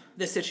of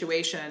the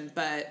situation.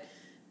 But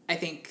I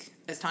think,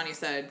 as Tanya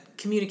said,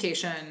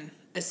 communication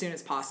as soon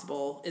as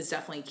possible is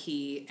definitely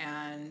key.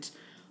 And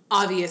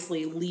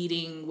obviously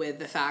leading with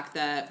the fact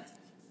that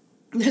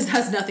this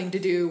has nothing to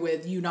do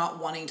with you not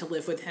wanting to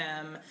live with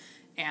him,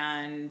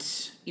 and,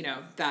 you know,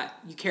 that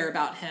you care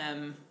about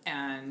him,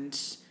 and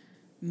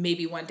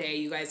maybe one day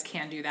you guys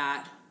can do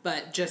that,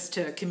 but just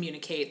to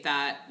communicate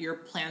that your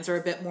plans are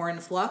a bit more in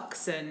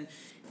flux and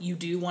you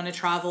do want to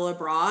travel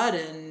abroad,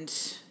 and,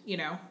 you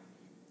know,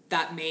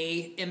 that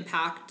may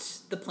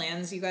impact the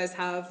plans you guys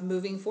have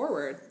moving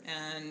forward.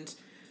 And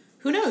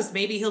who knows,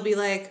 maybe he'll be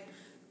like,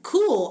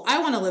 cool, I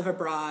want to live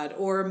abroad.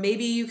 Or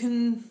maybe you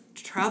can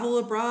travel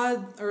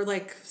abroad or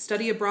like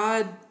study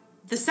abroad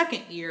the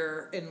second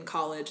year in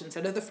college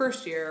instead of the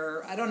first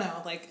year. I don't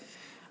know, like,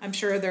 I'm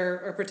sure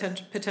there are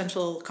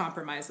potential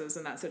compromises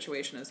in that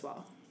situation as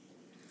well.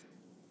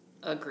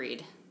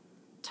 Agreed.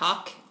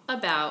 Talk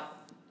about,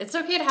 it's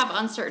okay to have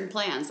uncertain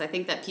plans. I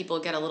think that people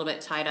get a little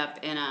bit tied up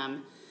in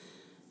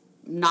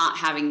not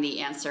having the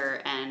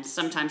answer, and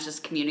sometimes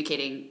just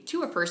communicating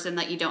to a person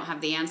that you don't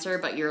have the answer,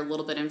 but you're a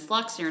little bit in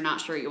flux and you're not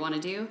sure what you want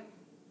to do.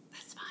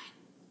 That's fine.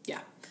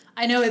 Yeah.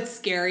 I know it's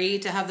scary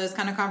to have those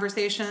kind of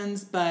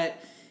conversations,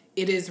 but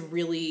it is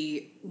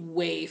really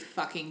way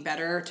fucking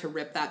better to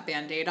rip that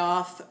Band-Aid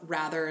off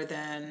rather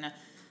than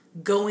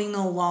going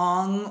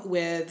along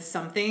with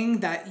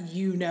something that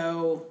you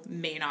know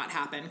may not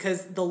happen.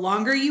 Because the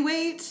longer you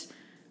wait,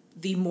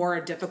 the more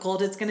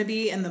difficult it's going to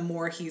be, and the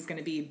more he's going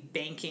to be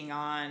banking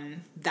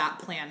on that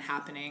plan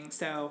happening.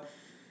 So,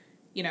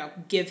 you know,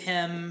 give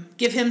him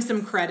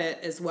some credit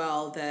as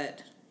well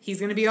that he's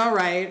going to be all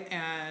right.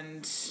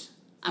 And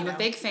I'm a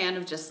big fan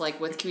of just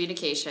like with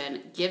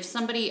communication, give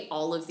somebody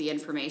all of the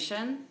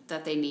information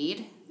that they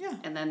need. Yeah.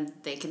 And then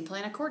they can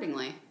plan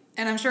accordingly.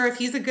 And I'm sure if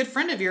he's a good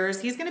friend of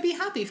yours, he's going to be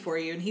happy for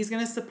you and he's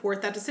going to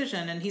support that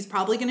decision, and he's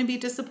probably going to be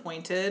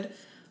disappointed,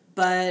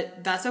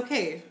 but that's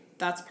okay.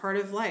 That's part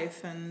of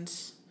life. And,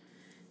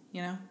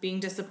 you know,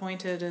 being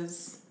disappointed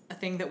is a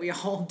thing that we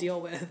all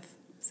deal with.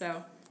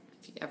 So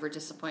if you ever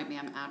disappoint me,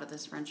 I'm out of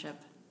this friendship.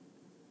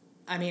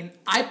 I mean,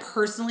 I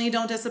personally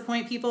don't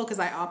disappoint people because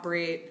I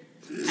operate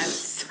at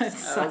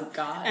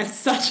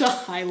such a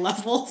high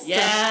level. So.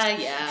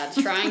 Yeah.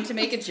 Trying to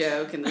make a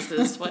joke, and this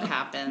is what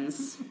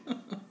happens.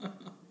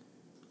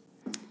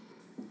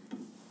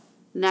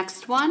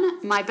 Next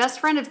one. My best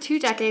friend of 2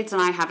 decades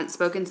and I haven't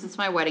spoken since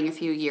my wedding a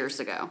few years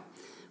ago.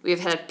 We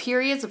have had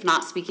periods of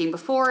not speaking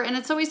before, and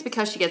it's always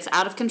because she gets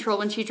out of control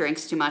when she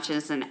drinks too much and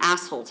is an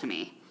asshole to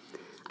me.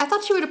 I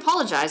thought she would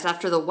apologize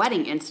after the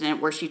wedding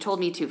incident where she told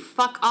me to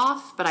fuck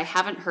off, but I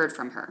haven't heard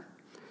from her.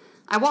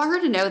 I want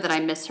her to know that I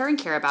miss her and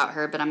care about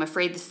her, but I'm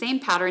afraid the same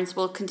patterns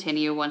will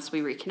continue once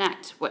we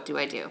reconnect. What do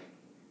I do?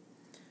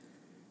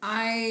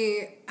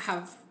 I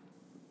have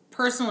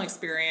personal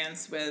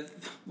experience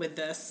with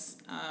this,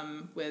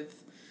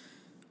 with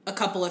a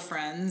couple of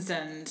friends,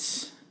 and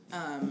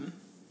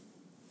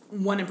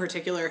one in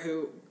particular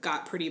who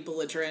got pretty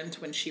belligerent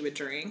when she would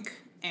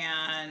drink,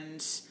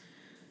 and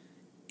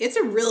it's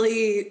a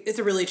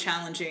really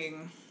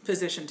challenging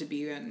position to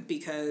be in,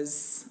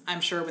 because I'm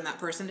sure when that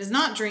person is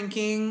not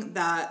drinking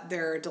that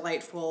they're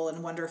delightful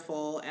and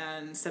wonderful,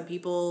 and some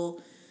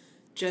people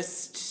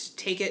just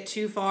take it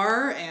too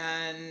far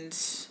and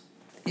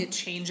it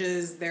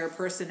changes their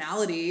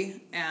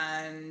personality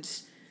and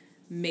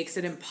makes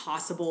it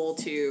impossible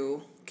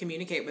to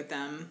communicate with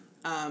them.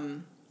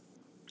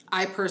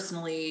 I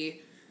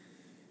personally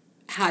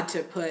had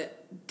to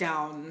put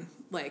down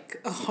like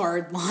a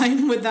hard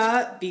line with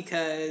that,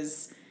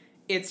 because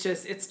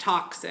it's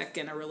toxic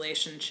in a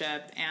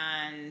relationship.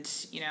 And,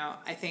 you know,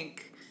 I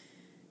think,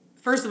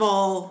 first of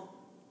all,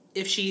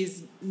 if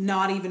she's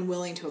not even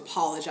willing to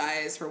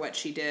apologize for what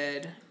she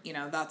did, you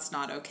know, that's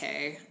not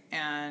okay.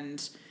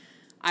 And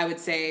I would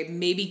say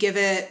maybe give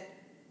it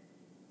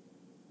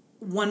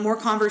one more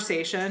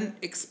conversation,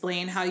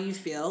 explain how you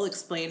feel,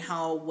 explain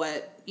how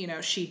what, you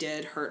know, she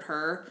did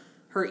hurt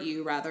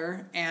you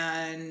rather.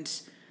 And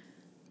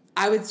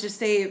I would just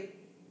say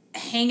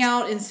hang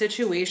out in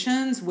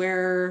situations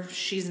where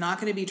she's not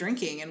going to be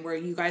drinking and where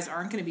you guys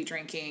aren't going to be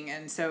drinking.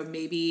 And so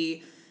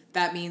maybe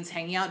that means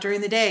hanging out during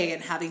the day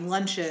and having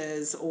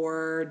lunches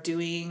or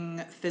doing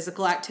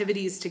physical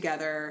activities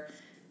together.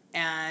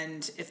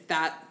 And if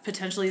that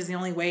potentially is the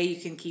only way you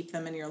can keep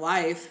them in your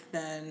life,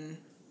 then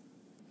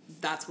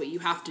that's what you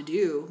have to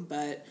do.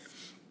 But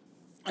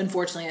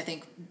unfortunately, I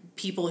think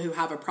people who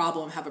have a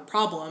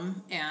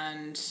problem,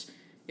 and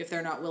if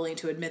they're not willing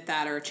to admit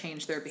that or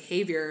change their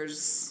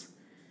behaviors,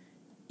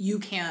 you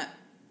can't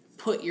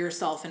put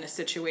yourself in a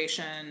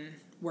situation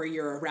where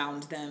you're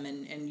around them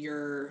and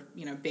you're,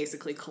 you know,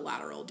 basically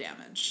collateral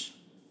damage.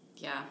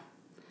 Yeah.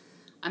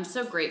 I'm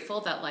so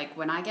grateful that, like,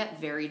 when I get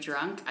very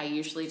drunk, I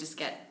usually just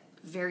get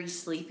very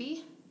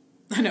sleepy.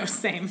 I know,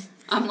 same.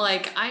 I'm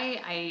like,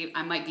 I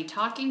might be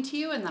talking to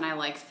you, and then I,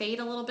 like, fade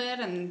a little bit,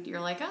 and you're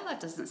like, oh,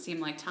 that doesn't seem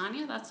like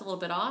Tanya. That's a little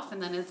bit off.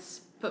 And then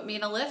it's put me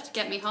in a lift,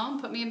 get me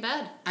home, put me in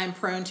bed. I'm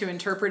prone to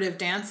interpretive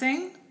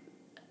dancing.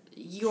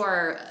 You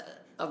are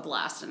a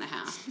blast and a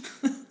half.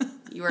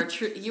 You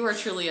are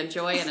truly a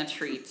joy and a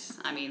treat.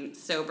 I mean,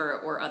 sober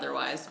or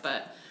otherwise.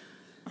 But,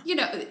 you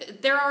know,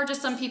 there are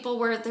just some people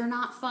where they're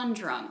not fun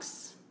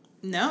drunks.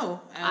 No.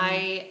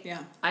 I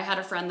had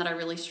a friend that I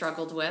really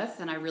struggled with,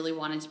 and I really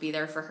wanted to be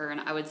there for her.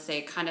 And I would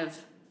say, kind of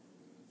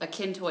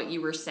akin to what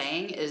you were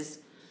saying, is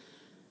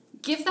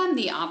give them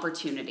the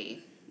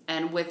opportunity.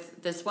 And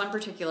with this one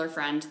particular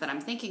friend that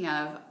I'm thinking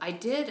of, I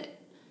did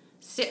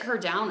sit her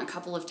down a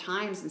couple of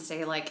times and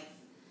say, like,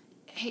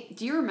 hey,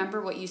 do you remember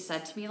what you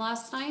said to me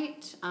last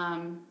night?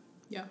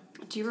 Yeah.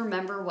 Do you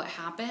remember what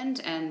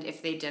happened? And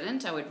if they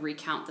didn't, I would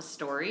recount the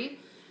story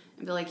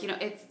and be like, you know,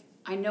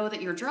 I know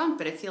that you're drunk,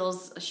 but it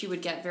feels, she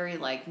would get very,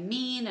 like,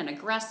 mean and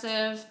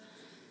aggressive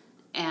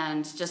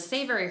and just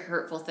say very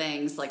hurtful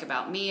things, like,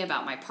 about me,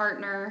 about my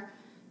partner.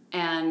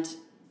 And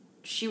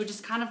she would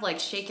just kind of, like,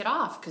 shake it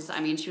off, because, I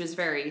mean, she was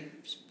very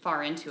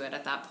far into it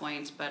at that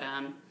point. But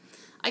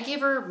I gave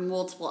her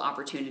multiple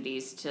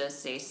opportunities to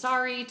say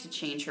sorry, to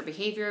change her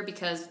behavior,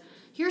 because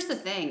here's the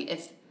thing.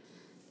 If,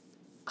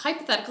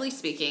 hypothetically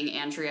speaking,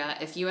 Andrea,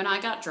 if you and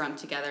I got drunk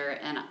together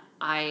and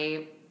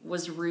I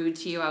was rude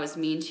to you, I was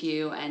mean to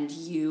you, and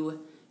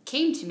you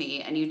came to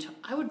me and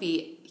I would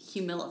be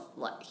humilified?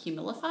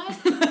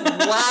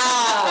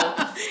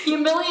 Wow.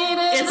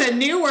 Humiliated? It's a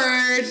new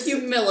word.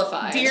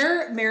 Humilified.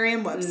 Dear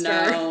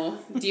Merriam-Webster.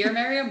 Dear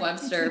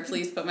Merriam-Webster,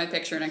 please put my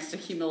picture next to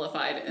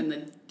humilified in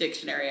the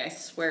dictionary. I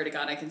swear to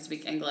God I can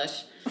speak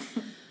English.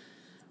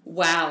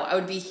 Wow, I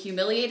would be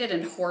humiliated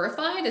and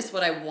horrified is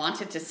what I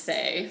wanted to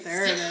say.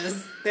 There it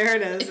is. There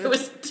it is. It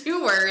was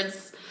 2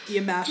 words.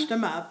 You mashed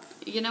them up.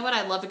 You know what?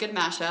 I love a good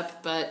mashup,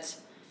 but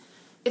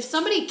if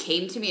somebody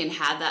came to me and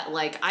had that,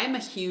 like, I'm a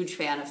huge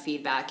fan of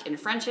feedback in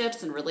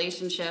friendships and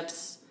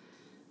relationships.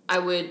 I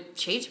would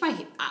change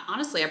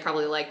honestly, I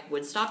probably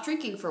would stop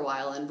drinking for a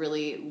while and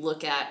really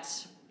look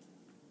at,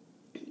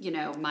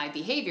 my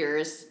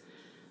behaviors.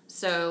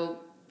 So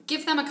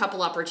give them a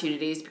couple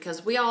opportunities,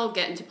 because we all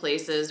get into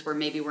places where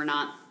maybe we're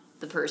not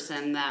the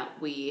person that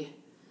we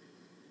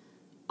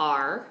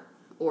are,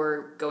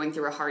 or going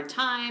through a hard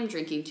time,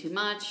 drinking too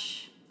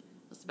much.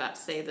 I was about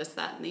to say this,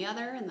 that, and the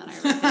other, and then I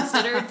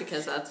reconsidered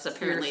because that's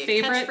apparently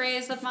a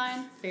catchphrase of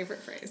mine. Favorite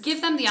phrase.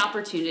 Give them the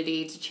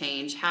opportunity to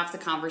change, have the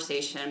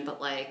conversation,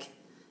 but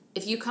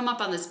if you come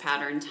up on this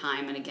pattern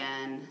time and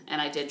again,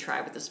 and I did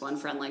try with this one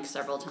friend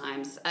several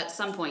times, at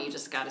some point you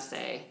just got to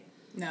say,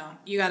 no,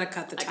 you got to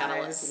cut the ties.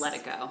 I got to let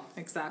it go.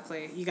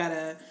 Exactly. You got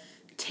to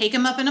take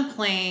them up in a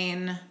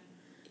plane,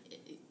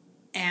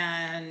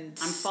 and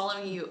I'm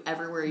following you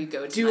everywhere you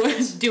go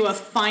tonight. Do a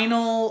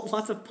final,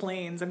 lots of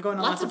planes. I'm going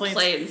on lots of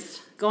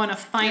planes. Go on a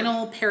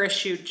final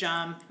parachute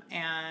jump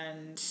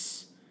and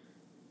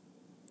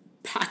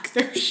pack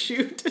their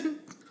chute and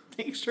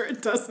make sure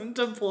it doesn't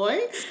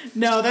deploy.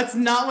 No, that's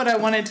not what I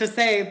wanted to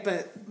say,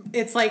 but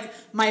it's like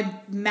my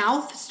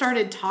mouth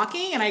started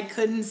talking and I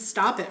couldn't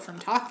stop it from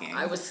talking.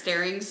 I was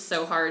staring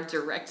so hard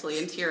directly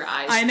into your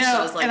eyes. I know,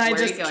 I was like, and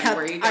where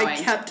are you going? I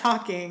kept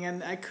talking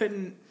and I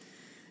couldn't.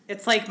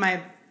 It's like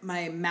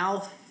my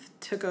mouth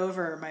took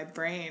over my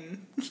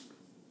brain.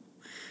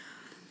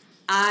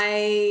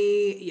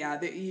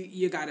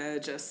 You gotta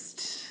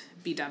just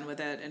be done with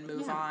it and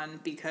move on,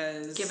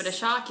 because give it a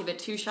shot, give it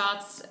 2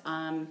 shots.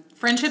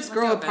 Friendships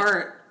grow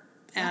apart,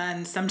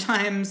 and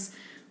sometimes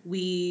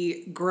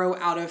we grow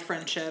out of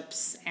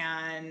friendships,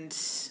 and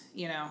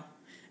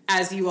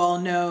as you all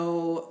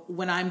know,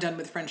 when I'm done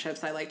with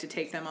friendships, I like to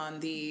take them on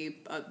the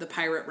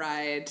pirate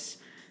ride,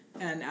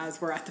 and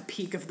as we're at the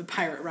peak of the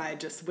pirate ride,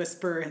 just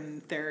whisper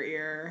in their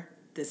ear,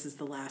 "This is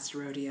the last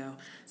rodeo."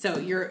 So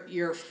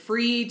you're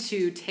free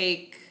to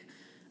take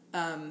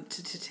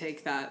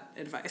take that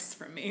advice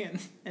from me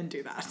and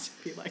do that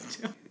if you'd like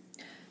to.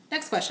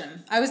 Next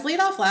question. I was laid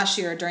off last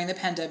year during the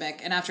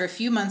pandemic, and after a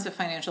few months of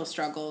financial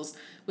struggles,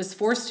 was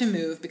forced to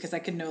move because I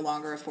could no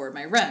longer afford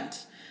my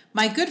rent.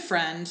 My good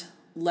friend,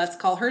 let's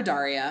call her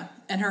Daria,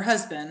 and her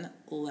husband,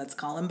 let's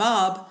call him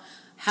Bob,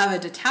 have a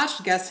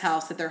detached guest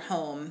house at their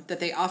home that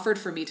they offered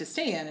for me to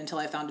stay in until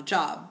I found a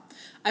job.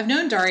 I've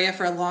known Daria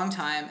for a long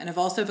time and have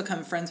also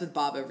become friends with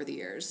Bob over the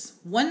years.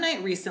 One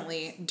night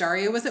recently,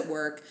 Daria was at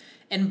work,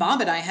 and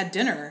Bob and I had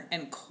dinner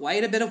and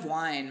quite a bit of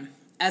wine.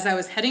 As I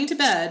was heading to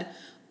bed,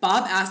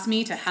 Bob asked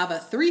me to have a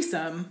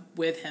threesome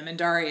with him and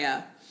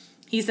Daria.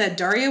 He said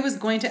Daria was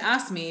going to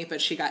ask me,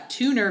 but she got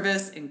too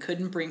nervous and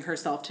couldn't bring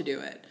herself to do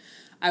it.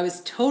 I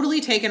was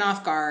totally taken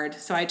off guard,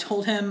 so I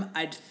told him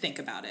I'd think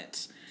about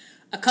it.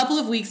 A couple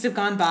of weeks have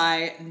gone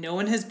by, no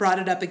one has brought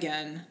it up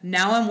again.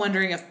 Now I'm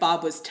wondering if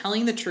Bob was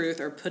telling the truth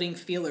or putting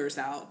feelers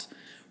out.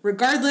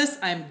 Regardless,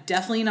 I'm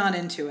definitely not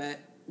into it.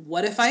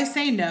 What if I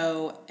say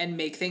no and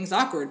make things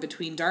awkward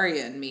between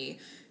Daria and me?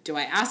 Do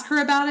I ask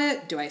her about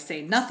it? Do I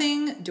say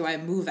nothing? Do I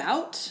move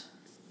out?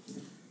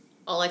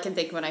 All I can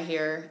think when I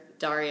hear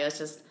Daria is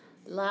just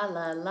la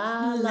la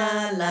la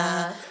la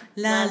la la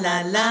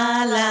la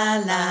la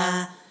la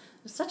la.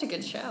 It's such a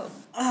good show.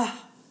 I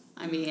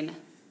mean,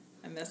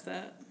 I miss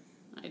that.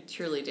 I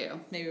truly do.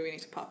 Maybe we need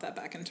to pop that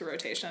back into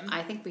rotation.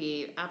 I think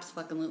we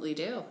absolutely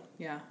do.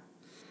 Yeah.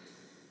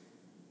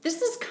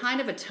 This is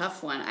kind of a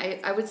tough one.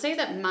 I would say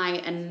that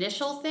my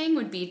initial thing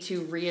would be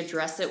to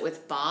readdress it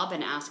with Bob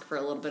and ask for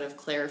a little bit of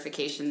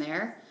clarification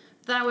there.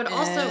 Then I would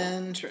also...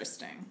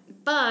 Interesting.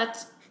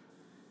 But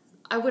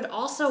I would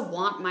also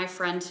want my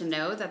friend to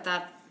know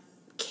that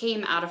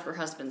came out of her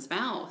husband's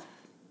mouth.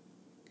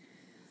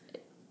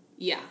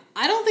 Yeah.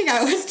 I don't think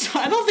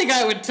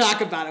I would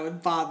talk about it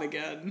with Bob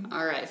again.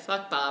 All right,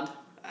 fuck Bob.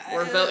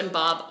 We're voting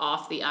Bob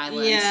off the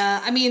island.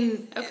 Yeah, I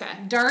mean, okay.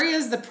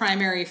 Daria's the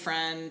primary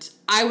friend.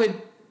 I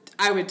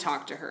would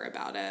talk to her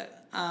about it.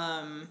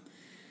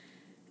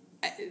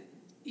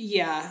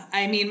 Yeah,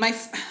 I mean,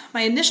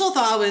 my initial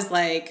thought was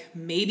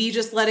maybe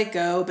just let it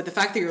go, but the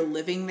fact that you're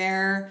living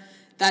there,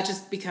 that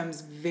just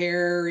becomes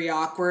very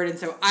awkward. And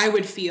so I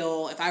would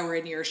feel, if I were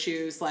in your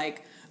shoes,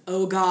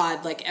 oh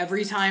God,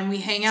 every time we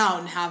hang out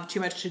and have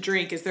too much to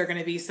drink, is there going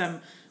to be some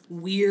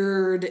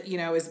weird,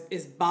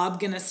 is Bob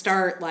going to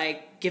start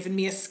giving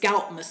me a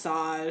scalp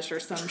massage or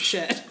some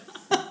shit?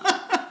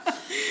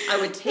 I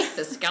would take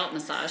the scalp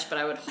massage, but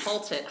I would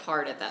halt it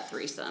hard at that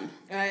threesome.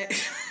 Yeah,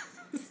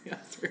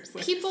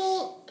 seriously.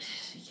 People,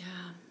 yeah,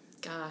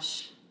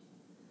 gosh.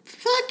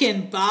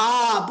 Fucking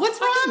Bob. What's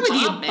wrong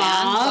with you, man.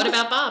 Bob? What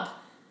about Bob?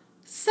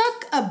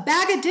 Suck a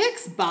bag of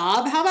dicks,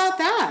 Bob. How about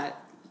that?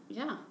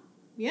 Yeah.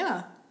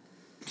 Yeah.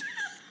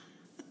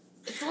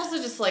 It's also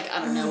just I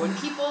don't know, when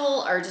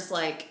people are just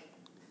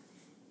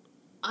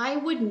I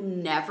would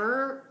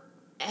never,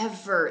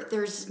 ever,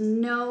 there's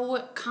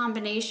no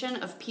combination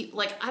of people,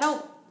 like, I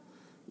don't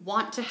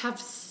want to have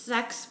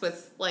sex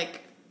with,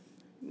 like,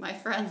 my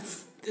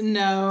friends.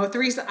 No,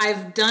 threesome.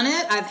 I've done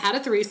it. I've had a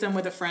threesome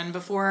with a friend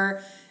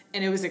before,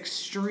 and it was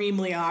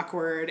extremely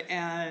awkward,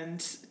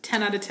 and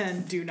 10 out of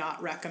 10 do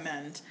not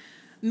recommend.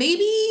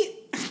 Maybe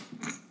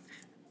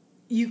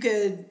you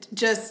could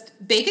just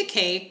bake a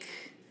cake.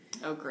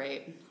 Oh,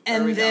 great.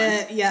 And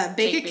then, yeah,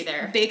 Take me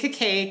there. bake a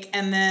cake,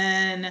 and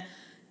then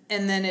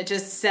it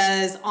just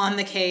says on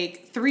the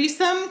cake,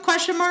 threesome, ?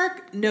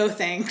 No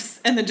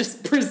thanks. And then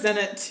just present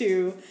it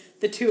to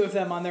the two of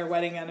them on their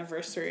wedding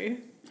anniversary.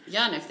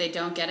 Yeah, and if they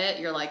don't get it,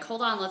 you're like,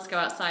 hold on, let's go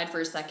outside for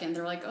a second.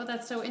 They're like, oh,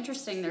 that's so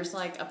interesting. There's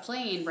like a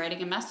plane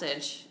writing a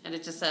message, and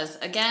it just says,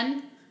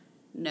 again,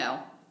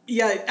 no.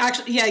 Yeah,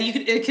 actually, yeah,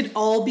 it could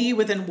all be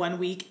within 1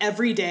 week.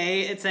 Every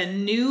day, it's a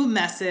new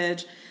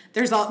message.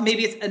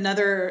 Maybe it's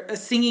a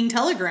singing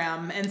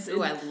telegram. And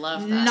ooh, I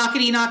love that.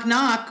 Knockety knock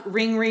knock,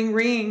 ring ring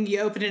ring. You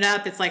open it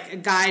up. It's like a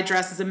guy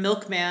dressed as a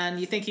milkman.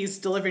 You think he's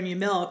delivering you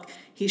milk.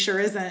 He sure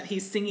isn't.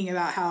 He's singing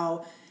about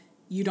how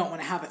you don't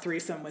want to have a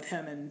threesome with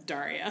him and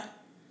Daria.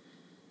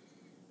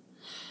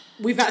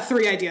 We've got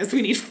 3 ideas.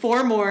 We need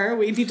 4 more.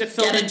 We need to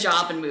get a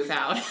job and move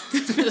out.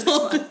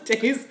 Fill the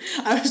days.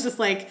 I was just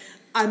like,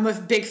 I'm a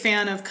big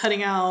fan of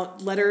cutting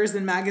out letters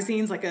in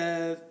magazines, like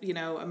a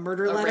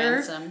murder letter.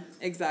 Ransom.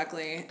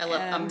 Exactly. I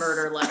love a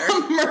murder letter. A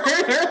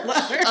murder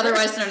letter.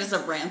 Otherwise known as a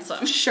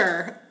ransom.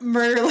 Sure.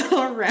 Murder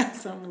letter,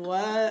 ransom,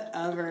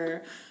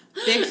 whatever.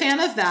 Big fan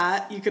of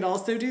that. You could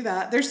also do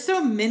that. There's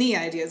so many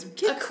ideas.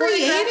 Get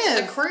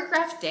creative. A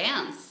choreographed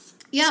dance.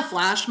 Yeah,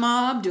 flash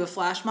mob. Do a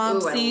flash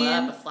mob scene. I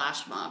love a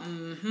flash mob.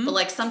 Mm-hmm. But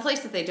like someplace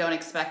that they don't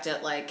expect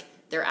it, like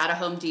they're at a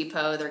Home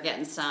Depot, they're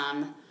getting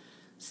some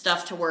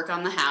stuff to work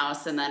on the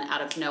house, and then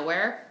out of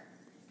nowhere,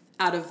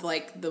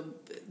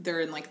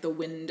 they're in like the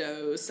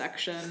window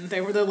section.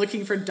 They're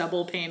looking for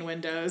double pane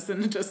windows,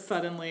 and just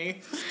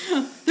suddenly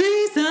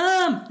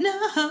threesome.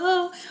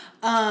 No.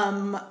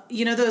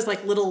 Those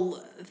like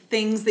little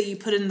things that you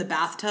put in the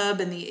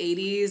bathtub in the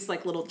 80s,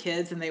 like little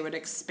kids, and they would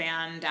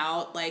expand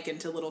out like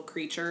into little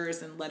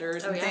creatures and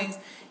letters and things.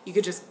 You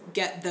could just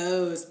get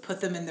those,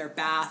 put them in their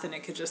bath, and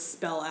it could just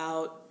spell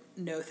out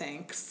no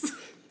thanks.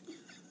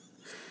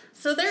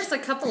 So there's a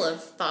couple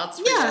of thoughts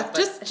for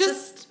you.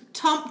 Just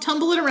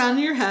tumble it around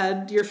in your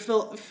head. You're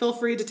feel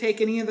free to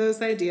take any of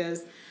those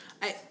ideas.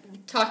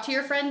 Talk to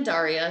your friend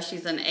Daria.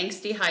 She's an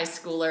angsty high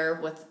schooler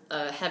with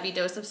a heavy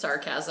dose of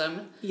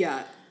sarcasm.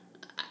 Yeah.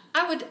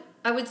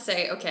 I would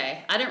say,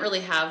 okay, I didn't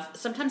really have...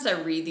 Sometimes I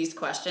read these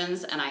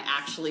questions and I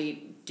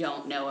actually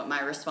don't know what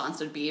my response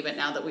would be, but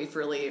now that we've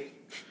really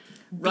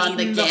run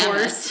the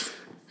gamut,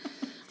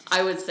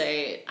 I would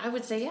say,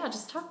 yeah,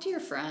 just talk to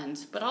your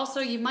friend. But also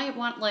you might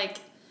want, like...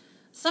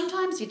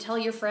 Sometimes you tell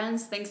your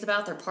friends things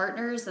about their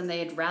partners and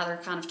they'd rather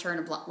kind of turn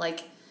a blind...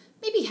 Like,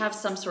 maybe have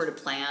some sort of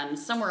plan,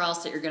 somewhere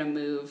else that you're going to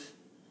move.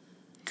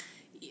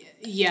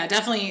 Yeah,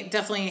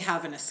 definitely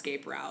have an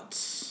escape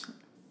route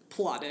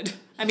plotted.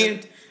 I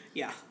mean,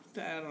 yeah,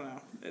 I don't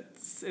know.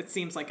 It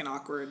seems like an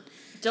awkward...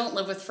 Don't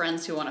live with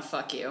friends who want to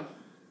fuck you.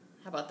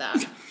 How about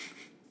that?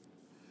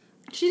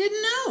 She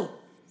didn't know.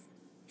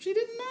 She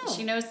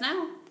knows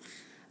now.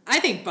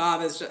 I think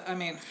Bob is just... I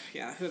mean,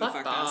 yeah, who fuck the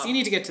fuck Bob. knows? You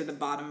need to get to the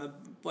bottom of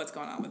what's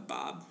going on with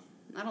Bob.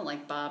 I don't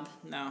like Bob.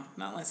 No,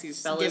 not unless he's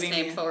spell his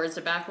name forwards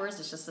to backwards.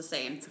 It's just the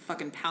same. It's a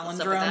fucking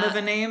palindrome of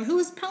a name. Who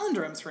has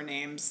palindromes for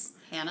names?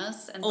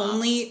 Hannah's and Bob's.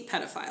 Only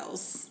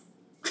pedophiles.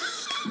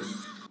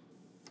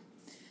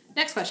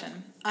 Next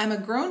question. I'm a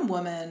grown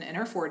woman in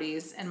her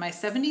 40s, and my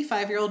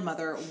 75-year-old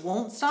mother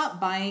won't stop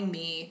buying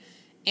me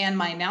and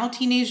my now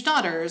teenage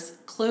daughters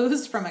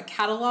clothes from a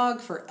catalog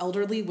for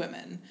elderly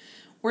women.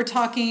 We're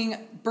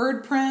talking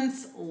bird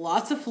prints,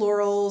 lots of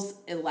florals,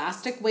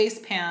 elastic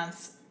waist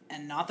pants,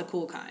 and not the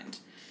cool kind.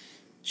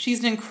 She's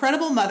an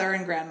incredible mother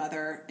and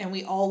grandmother, and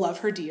we all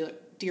love her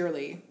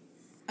dearly.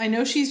 I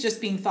know she's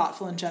just being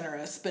thoughtful and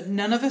generous, but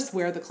none of us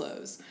wear the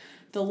clothes.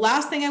 The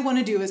last thing I want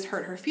to do is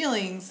hurt her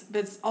feelings,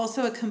 but it's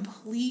also a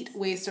complete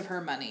waste of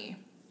her money.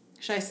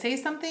 Should I say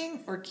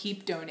something or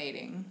keep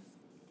donating?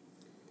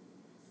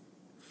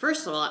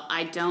 First of all,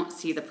 I don't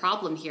see the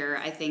problem here.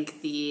 I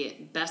think the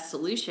best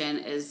solution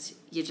is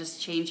you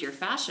just change your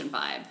fashion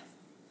vibe.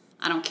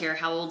 I don't care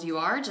how old you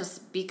are,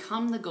 just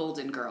become the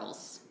Golden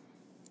Girls.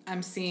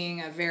 I'm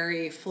seeing a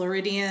very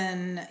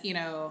Floridian,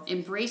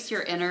 Embrace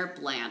your inner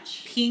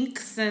Blanche.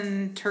 Pinks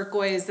and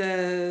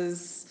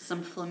turquoises.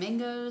 Some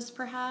flamingos,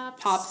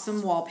 perhaps. Pop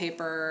some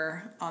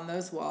wallpaper on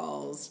those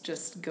walls.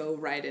 Just go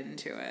right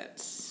into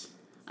it.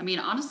 I mean,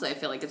 honestly, I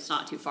feel like it's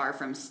not too far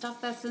from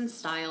stuff that's in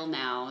style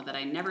now that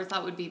I never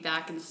thought would be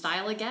back in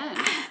style again.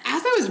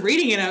 As I was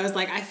reading it, I was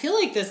like, I feel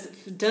like this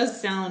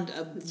does sound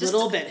a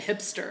little bit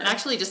hipster. It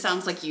actually just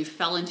sounds like you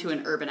fell into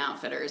an Urban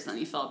Outfitters and then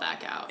you fell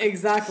back out.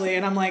 Exactly.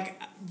 And I'm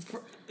like,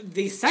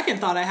 the second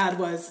thought I had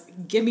was,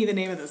 give me the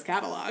name of this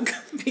catalog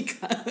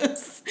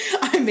because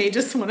I may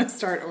just want to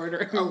start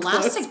ordering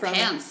Elastic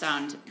pants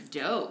sound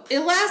dope.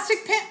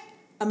 Elastic pants.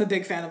 I'm a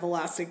big fan of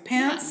elastic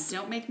pants. Yeah,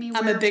 don't make me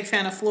wear... I'm a big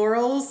fan of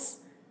florals.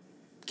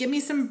 Give me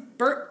some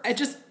I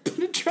just put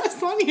a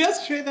dress on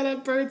yesterday that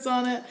had birds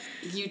on it.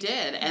 You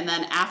did. And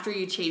then after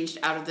you changed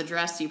out of the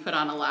dress, you put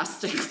on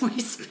elastic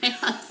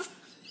waistbands.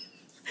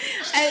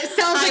 It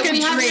sounds like a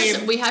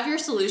dream. We have your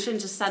solution.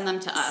 Just send them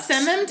to us.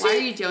 Send them to... Why are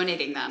you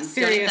donating them?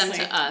 Seriously. Donate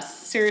them to us.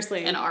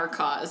 Seriously. And our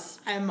cause.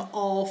 I'm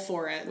all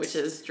for it. Which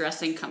is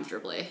dressing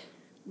comfortably.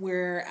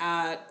 We're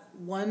at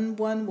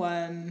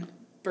 111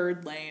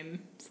 Bird Lane,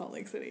 Salt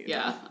Lake City.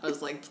 Yeah. I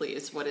was like,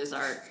 please, what is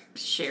our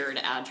shared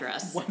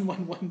address?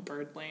 111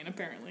 Bird Lane,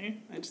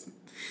 apparently.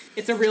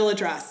 It's a real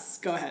address.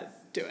 Go ahead.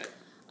 Do it.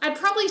 I'd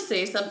probably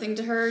say something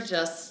to her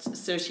just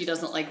so she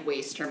doesn't, like,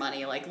 waste her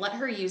money. Like, let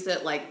her use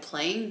it, like,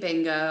 playing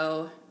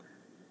bingo,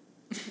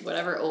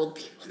 whatever old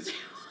people do.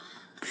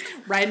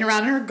 Riding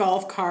around in her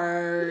golf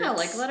cart. Yeah,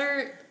 like, let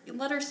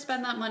her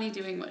spend that money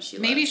doing what she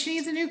loves. Maybe she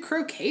needs a new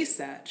croquet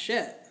set.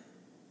 Shit.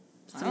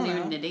 Some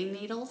new knitting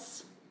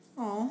needles.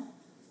 Oh,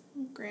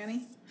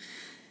 Granny.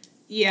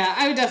 Yeah,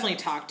 I would definitely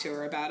talk to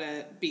her about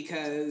it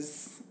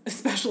because,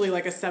 especially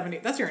like a 70...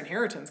 That's your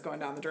inheritance going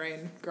down the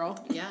drain,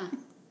 girl. Yeah.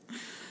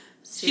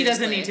 She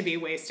doesn't need to be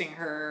wasting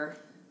her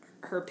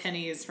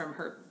pennies from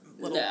her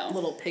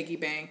little piggy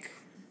bank.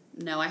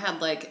 No, I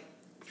had like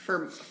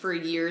for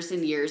years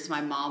and years my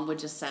mom would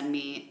just send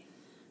me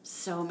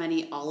so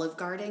many Olive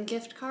Garden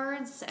gift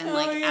cards and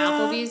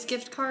Applebee's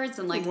gift cards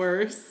and like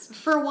worse.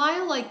 For a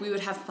while like we would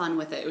have fun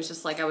with it. It was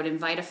just like I would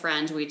invite a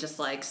friend, we'd just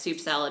like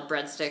soup salad,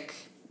 breadstick,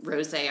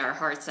 rosé our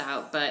hearts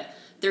out, but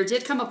there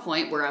did come a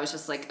point where I was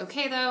just like,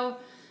 okay though.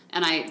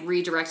 And I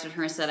redirected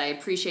her and said, I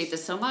appreciate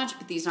this so much,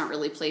 but these aren't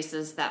really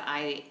places that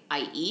I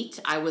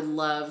eat. I would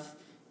love,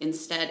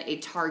 instead, a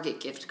Target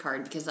gift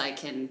card because I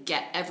can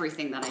get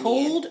everything that I need.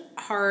 Cold,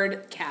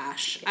 hard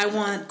cash. I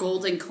want...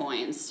 Golden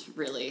coins,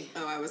 really.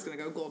 Oh, I was going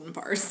to go golden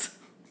bars.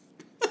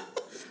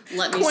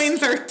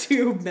 Coins are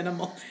too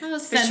minimal. I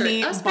was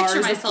picturing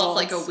myself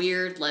like a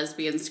weird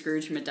lesbian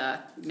Scrooge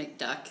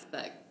McDuck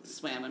that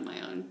swam in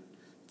my own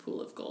pool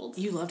of gold.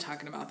 You love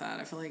talking about that.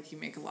 I feel like you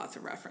make lots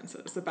of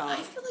references about...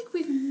 I feel like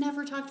we've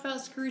never talked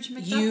about Scrooge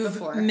McDuck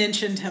before. You've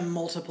mentioned him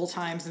multiple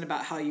times and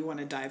about how you want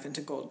to dive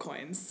into gold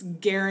coins.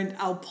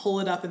 I'll pull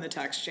it up in the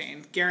text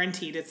chain.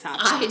 Guaranteed it's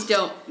happening. I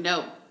don't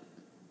know.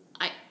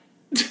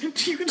 You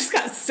just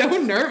got so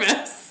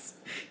nervous.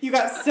 You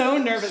got so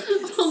nervous.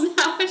 Well,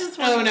 now I just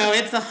want to... Oh, no.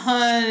 It's a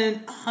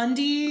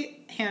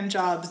Hundy hand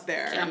jobs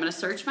there. Okay, I'm going to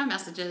search my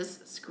messages.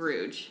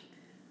 Scrooge.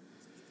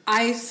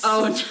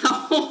 Oh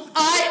no!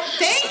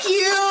 Thank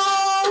you.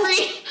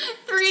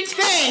 Three.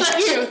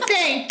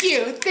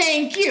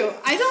 Thank you.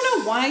 I don't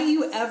know why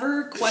you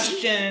ever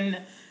question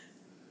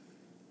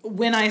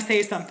when I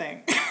say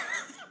something.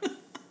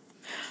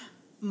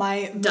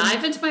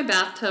 Dive into my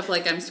bathtub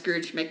like I'm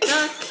Scrooge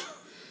McDuck.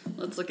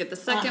 Let's look at the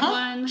second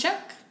one.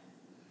 Check.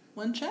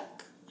 One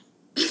check.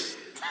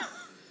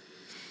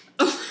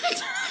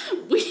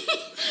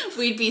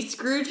 We'd be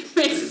Scrooge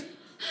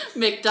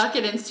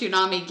McDucket and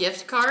Tsunami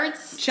gift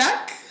cards.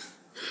 Check.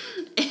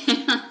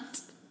 And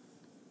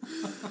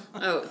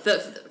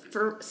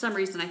for some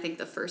reason I think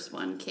the first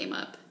one came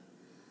up.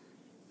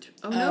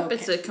 Oh nope, okay.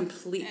 It's a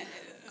complete.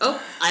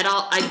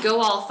 I'd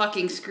go all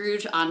fucking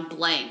Scrooge on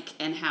blank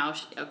and how.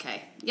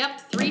 Okay, yep,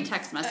 3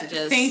 text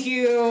messages. Thank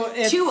you.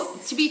 2.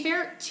 To be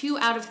fair, 2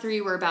 out of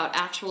 3 were about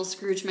actual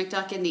Scrooge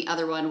McDuck, and the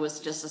other one was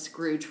just a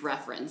Scrooge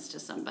reference to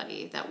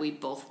somebody that we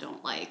both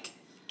don't like.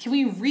 Can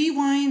we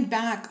rewind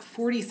back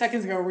 40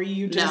 seconds ago where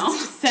you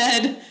just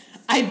said,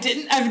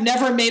 I've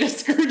never made a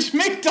Scrooge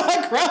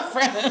McDuck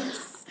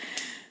reference?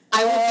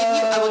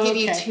 I will give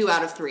you 2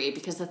 out of 3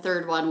 because the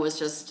third one was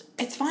just...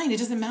 It's fine. It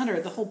doesn't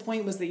matter. The whole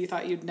point was that you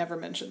thought you'd never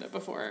mentioned it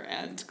before,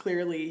 and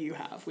clearly you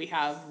have. We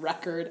have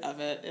record of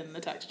it in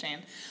the text chain.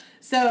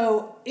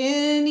 So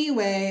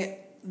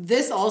anyway,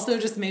 this also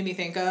just made me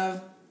think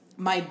of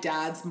my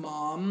dad's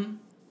mom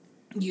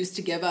used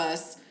to give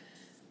us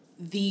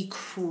the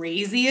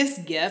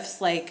craziest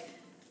gifts. Like,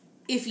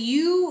 if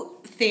you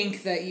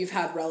think that you've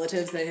had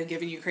relatives that have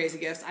given you crazy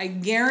gifts, I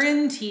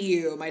guarantee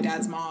you my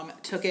dad's mom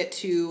took it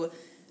to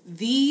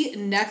the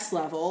next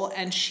level,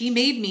 and she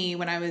made me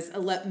when I was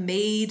 11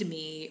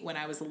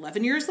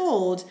 years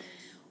old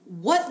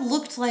what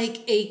looked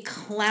like a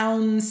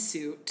clown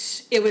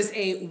suit. It was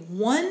a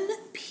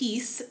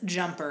 1-piece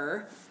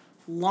jumper,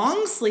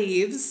 long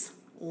sleeves,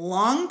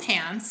 long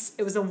pants.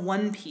 It was a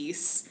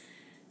 1-piece.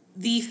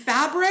 The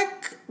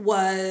fabric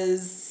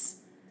was,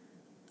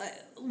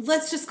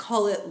 let's just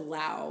call it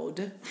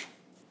loud.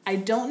 I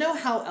don't know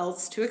how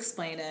else to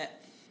explain it.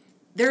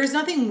 There is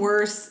nothing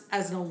worse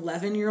as an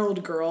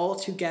 11-year-old girl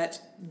to get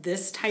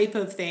this type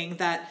of thing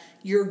that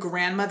your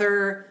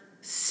grandmother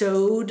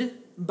sewed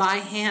by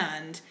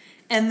hand.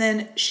 And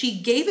then she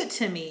gave it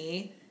to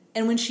me.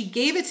 And when she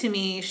gave it to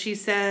me, she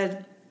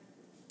said,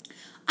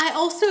 I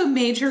also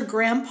made your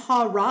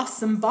grandpa Ross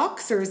some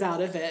boxers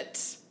out of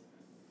it.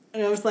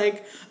 And I was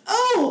like,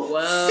 oh,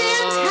 whoa,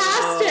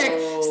 fantastic.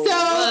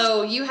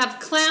 So, you have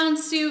clown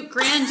suit,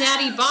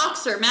 granddaddy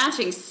boxer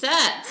matching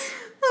set.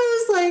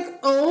 I was like,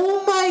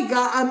 oh my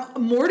God,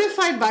 I'm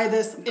mortified by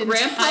this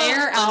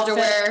entire outfit.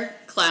 Underwear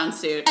clown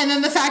suit. And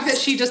then the fact that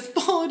she just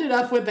followed it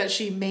up with that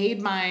she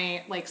made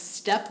my like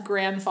step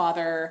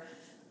grandfather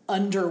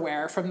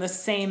underwear from the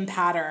same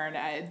pattern.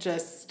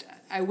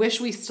 I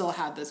wish we still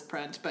had this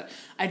print, but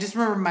I just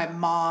remember my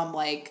mom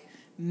like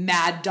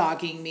mad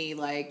dogging me,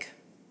 like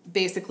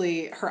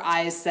basically her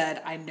eyes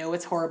said, I know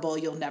it's horrible,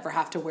 you'll never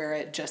have to wear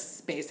it,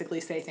 just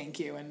basically say thank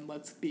you and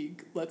let's be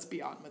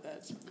on with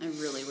it. I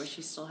really wish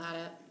you still had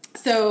it.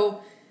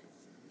 So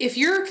if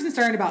you're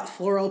concerned about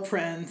floral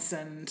prints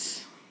and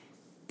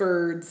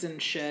birds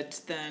and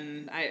shit,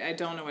 then I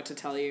don't know what to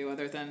tell you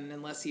other than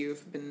unless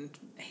you've been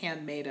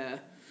handmade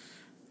a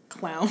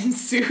clown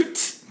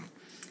suit.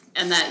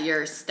 And that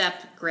your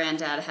step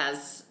granddad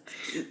has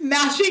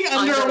matching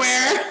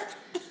underwear.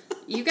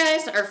 You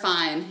guys are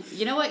fine.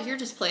 You know what? You're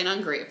just plain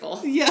ungrateful.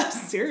 Yeah,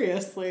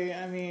 seriously.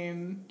 I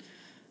mean,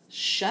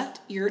 shut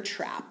your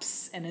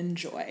traps and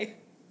enjoy.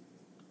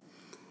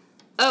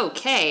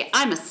 Okay,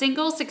 I'm a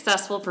single,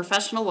 successful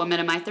professional woman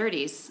in my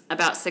 30s.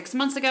 About 6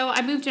 months ago,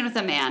 I moved in with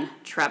a man,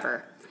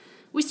 Trevor.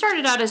 We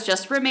started out as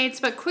just roommates,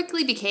 but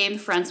quickly became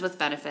friends with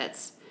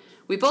benefits.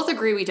 We both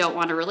agree we don't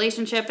want a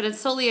relationship, and it's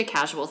solely a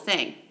casual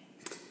thing.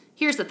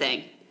 Here's the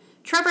thing.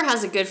 Trevor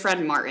has a good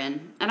friend,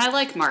 Martin, and I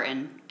like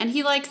Martin, and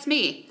he likes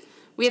me.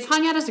 We have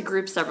hung out as a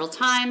group several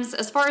times.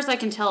 As far as I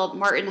can tell,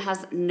 Martin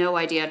has no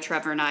idea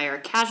Trevor and I are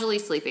casually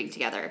sleeping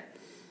together.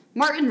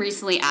 Martin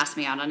recently asked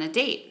me out on a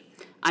date.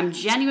 I'm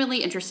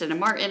genuinely interested in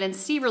Martin and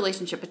see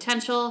relationship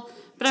potential,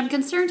 but I'm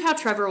concerned how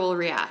Trevor will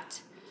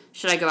react.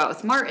 Should I go out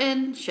with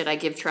Martin? Should I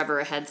give Trevor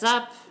a heads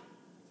up?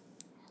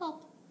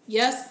 Help.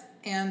 Yes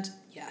and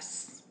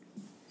yes.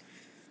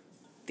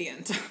 The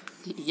end.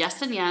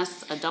 Yes and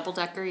yes, a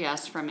double-decker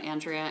yes from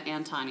Andrea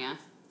and Tanya.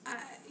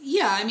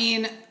 Yeah, I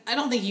mean, I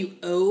don't think you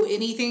owe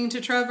anything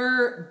to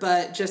Trevor,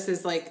 but just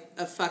as like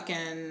a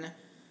fucking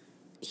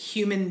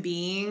human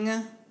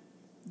being,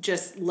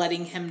 just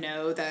letting him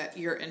know that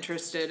you're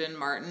interested in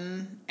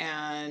Martin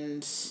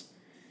and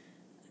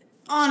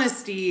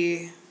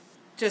honesty,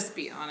 just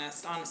be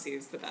honest. Honesty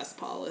is the best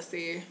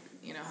policy.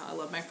 You know how I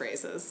love my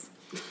phrases.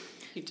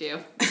 You do.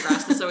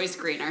 Grass is always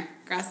greener.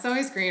 Grass is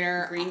always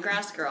greener. Green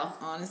grass girl.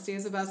 Honesty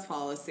is the best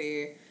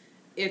policy.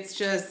 It's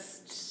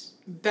just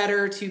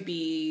better to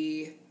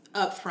be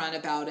upfront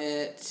about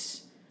it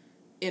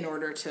in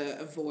order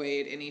to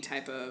avoid any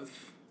type of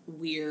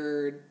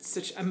weird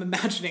I'm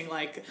imagining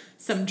like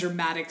some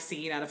dramatic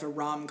scene out of a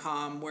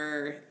rom-com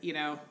where, you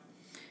know,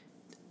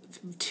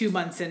 2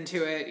 months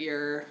into it,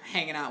 you're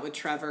hanging out with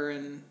Trevor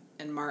and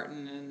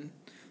Martin, and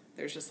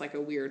there's just like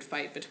a weird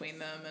fight between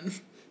them,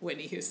 and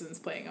Whitney Houston's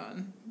playing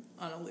on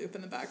a loop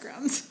in the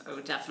background. Oh,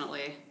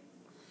 definitely.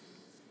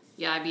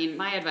 Yeah, I mean,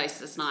 my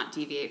advice is not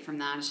deviate from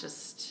that. It's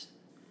just,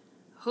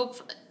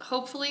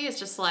 hopefully it's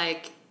just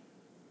like,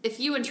 if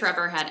you and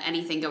Trevor had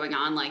anything going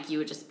on, like, you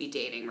would just be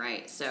dating,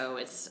 right? So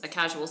it's a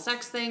casual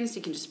sex thing, so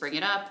you can just bring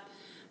it up.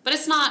 But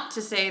it's not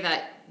to say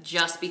that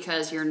just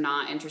because you're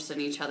not interested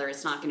in each other,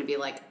 it's not going to be,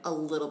 like, a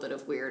little bit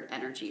of weird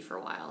energy for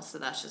a while. So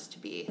that's just to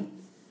be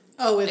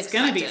Oh, it's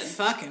going to be expected.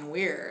 fucking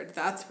weird.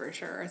 That's for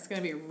sure. It's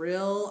going to be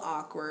real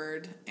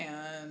awkward,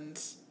 and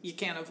you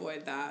can't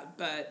avoid that.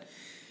 But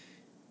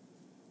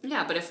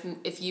yeah, but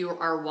if you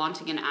are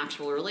wanting an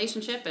actual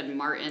relationship and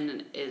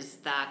Martin is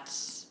that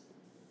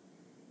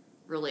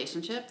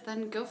relationship,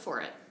 then go for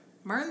it.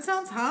 Martin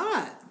sounds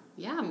hot.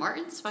 Yeah,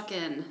 Martin's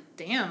fucking...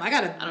 Damn, I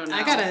don't know.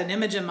 I got an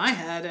image in my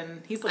head,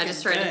 and he's looking I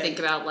just tried to good. think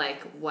about,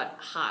 like, what's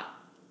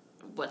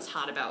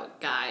hot about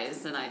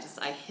guys, and I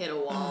hit a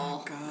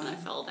wall, and I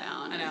fell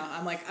down. I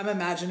know. I'm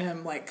imagining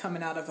him, like,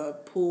 coming out of a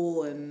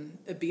pool in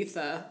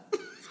Ibiza.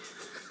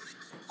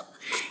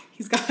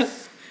 He's got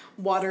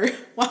water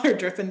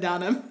dripping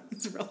down him.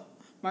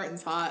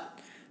 Martin's hot.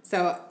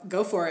 So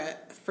go for it.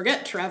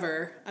 Forget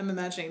Trevor. I'm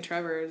imagining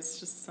Trevor is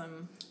just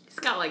some... He's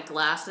got, like,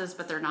 glasses,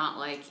 but they're not,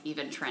 like,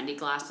 even trendy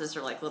glasses.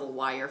 They're, like, little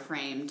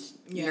wire-framed,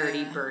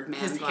 nerdy Birdman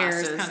His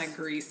glasses. hair is kind of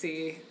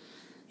greasy.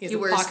 He has He a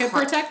wears pocket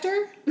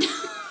protector?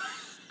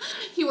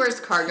 He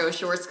wears cargo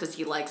shorts because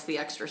he likes the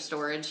extra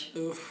storage.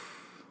 Oof.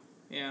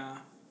 Yeah.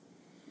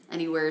 And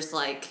he wears,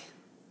 like,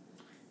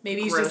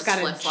 maybe he's gross just got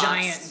a flip-flops.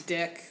 giant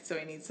dick, so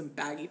he needs some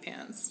baggy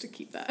pants to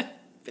keep that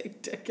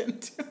big dick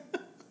into.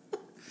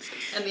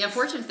 And the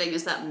unfortunate thing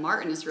is that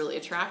Martin is really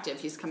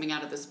attractive. He's coming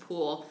out of this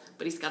pool,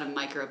 but he's got a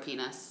micro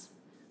penis.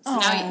 So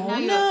now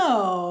you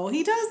no,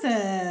 he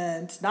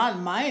doesn't. Not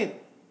in my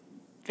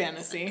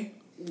fantasy.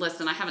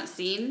 Listen, I haven't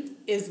seen.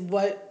 Is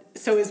what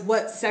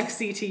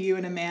sexy to you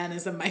in a man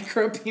is a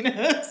micro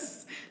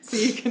penis? So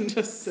you can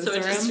just scissor So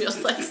it just him.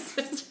 feels like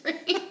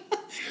scissoring.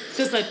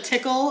 Just a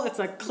tickle. It's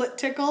a clit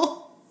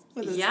tickle.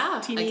 With his Yeah,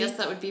 teeny, I guess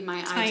that would be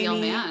my tiny- ideal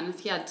man.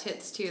 If he had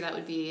tits too, that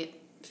would be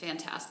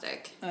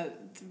fantastic.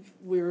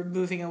 We were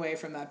moving away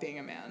from that being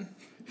a man.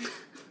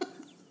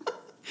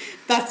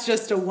 That's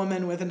just a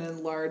woman with an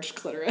enlarged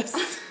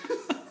clitoris.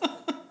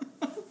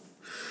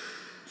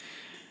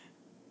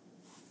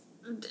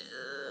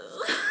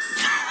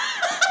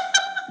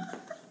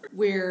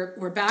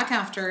 We're back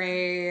after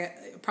a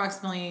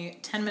approximately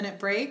 10-minute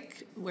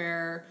break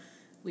where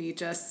we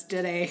just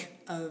did a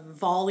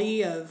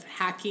volley of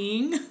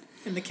hacking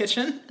in the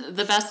kitchen.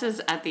 The best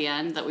is at the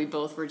end that we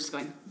both were just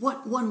going,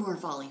 what? One more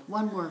volley.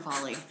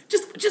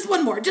 Just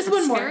one more.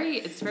 One more.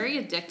 It's very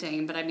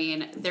addicting, but I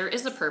mean, there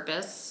is a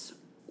purpose.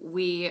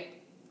 We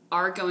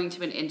are going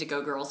to an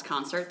Indigo Girls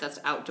concert that's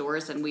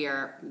outdoors, and we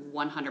are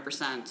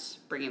 100%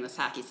 bringing this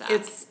hacky sack.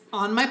 It's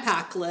on my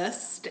pack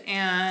list,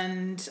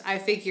 and I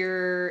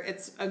figure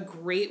it's a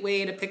great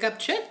way to pick up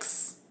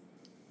chicks.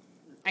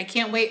 I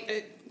can't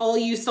wait. All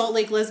you Salt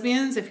Lake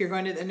lesbians, if you're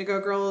going to the Indigo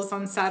Girls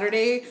on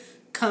Saturday,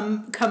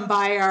 come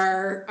by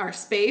our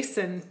space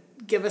and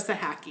give us a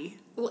hacky.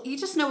 Well, you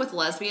just know with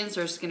lesbians,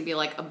 there's going to be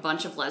like a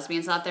bunch of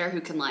lesbians out there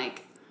who can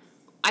like.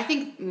 I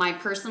think my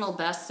personal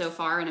best so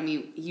far, and I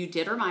mean, you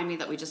did remind me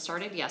that we just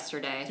started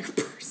yesterday. Your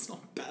personal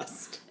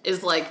best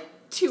is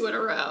like 2 in a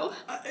row.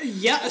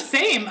 Yeah,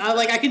 same.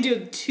 I can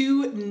do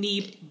 2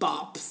 knee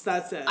bops.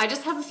 That's it. I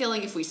just have a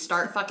feeling if we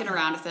start fucking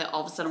around with it,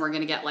 all of a sudden we're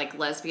going to get like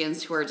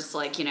lesbians who are just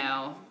like, you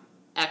know,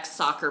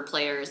 ex-soccer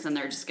players, and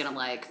they're just going to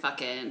like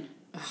fucking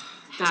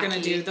they're going to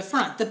do the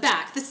front, the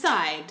back, the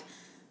side.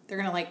 They're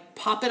going to like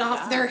pop it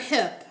off their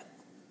hip.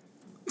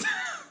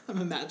 I'm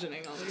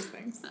imagining all these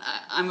things.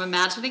 I'm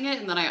imagining it,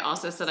 and then I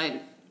also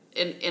said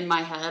in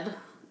my head,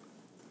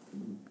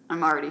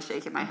 I'm already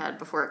shaking my head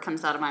before it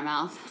comes out of my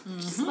mouth.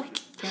 Mm-hmm. Just like,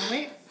 can't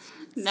wait.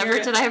 Never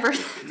did I ever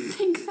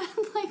think that,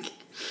 like,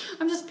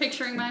 I'm just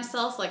picturing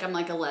myself, like, I'm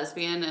like a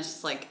lesbian, and it's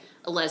just like,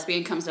 a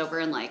lesbian comes over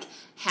and, like,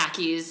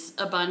 hackies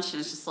a bunch,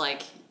 and it's just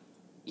like,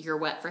 you're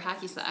wet for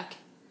hacky sack.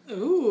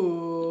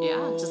 Ooh.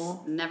 Yeah,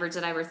 just never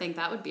did I ever think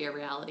that would be a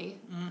reality.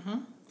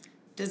 Mm-hmm.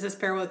 Does this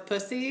pair with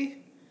pussy?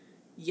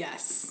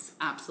 Yes.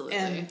 Absolutely.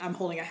 And I'm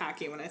holding a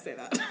hacky when I say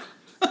that.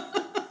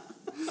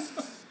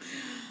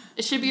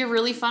 It should be a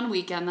really fun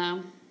weekend,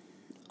 though.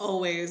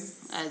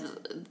 Always.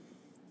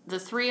 The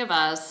 3 of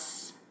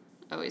us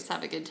always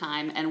have a good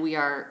time, and we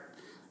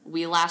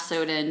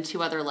lassoed in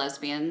 2 other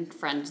lesbian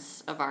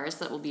friends of ours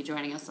that will be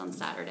joining us on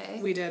Saturday.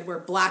 We did. We're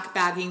black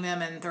bagging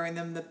them and throwing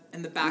them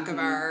in the back of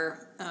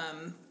our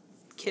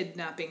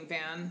kidnapping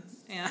van,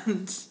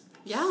 and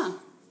yeah,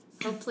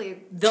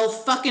 hopefully they'll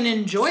fucking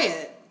enjoy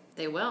it.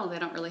 They will. They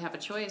don't really have a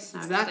choice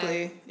now.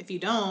 Exactly. If you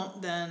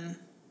don't, then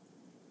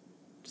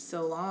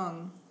so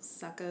long,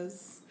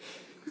 suckers.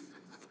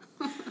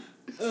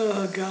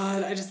 Oh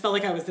God, I just felt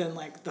like I was in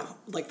like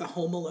the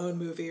Home Alone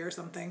movie or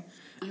something.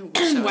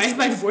 Why is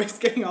my voice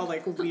getting all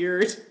like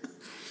weird?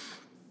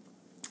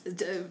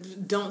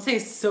 Don't say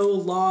so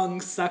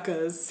long,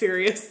 suckers,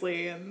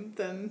 seriously, and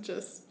then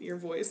just your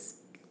voice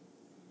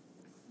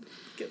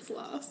gets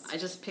lost. I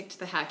just picked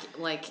the hack.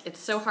 Like, it's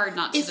so hard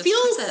not to. It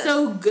feels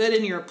so good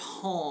in your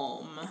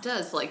palm. It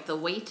does, like the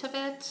weight of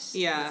it.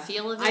 Yeah, the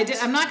feel of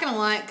it. I'm not gonna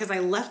lie, because I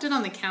left it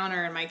on the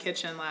counter in my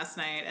kitchen last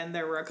night, and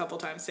there were a couple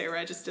times today where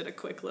I just did a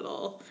quick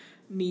little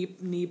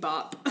knee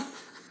bop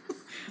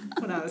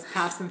when I was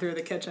passing through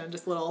the kitchen,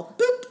 just a little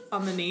boop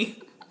on the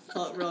knee.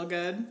 Felt real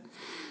good.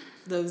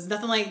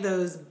 Nothing like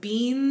those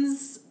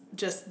beans.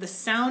 Just the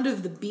sound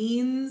of the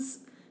beans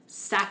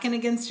sacking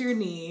against your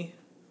knee.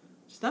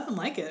 There's nothing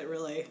like it,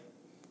 really.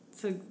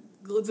 It's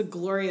a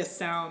glorious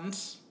sound.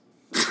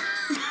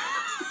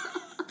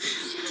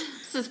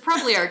 This is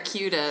probably our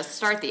cue to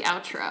start the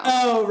outro.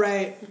 Oh,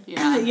 right.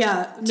 Yeah.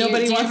 Yeah.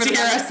 Nobody wants to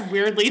hear us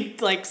weirdly,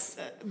 like,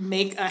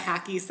 make a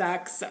hacky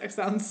sack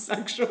sound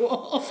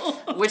sexual.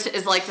 Which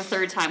is like the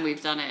 3rd time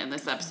we've done it in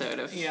this episode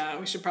of... Yeah,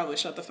 we should probably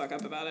shut the fuck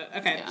up about it.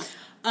 Okay.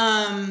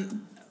 Yeah.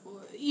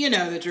 You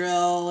know the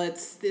drill.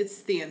 It's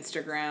the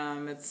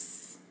Instagram.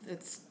 It's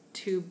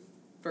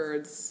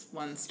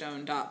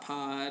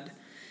 2birds1stone.pod.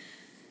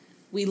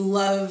 We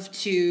love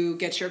to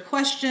get your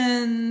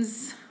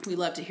questions. We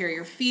love to hear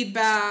your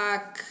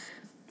feedback.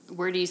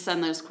 Where do you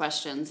send those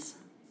questions?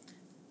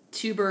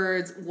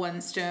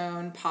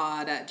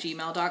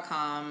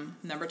 2birds1stonepod@gmail.com.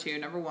 Number 2,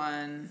 number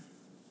 1.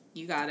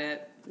 You got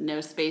it. No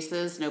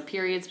spaces, no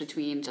periods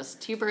between,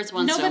 just 2 birds,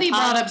 1 stone. Nobody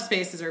brought up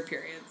spaces or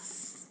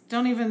periods.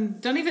 Don't even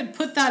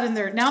put that in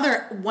there. Now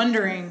they're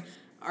wondering,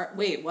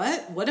 wait,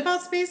 what? What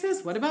about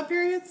spaces? What about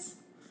periods?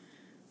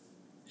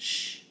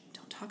 Shh,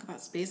 don't talk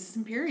about spaces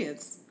and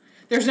periods.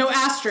 There's no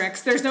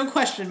asterisks. There's no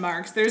question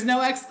marks. There's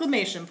no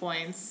exclamation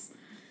points.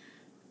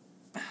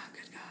 Oh,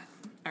 good God.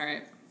 All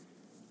right.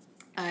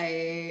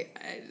 I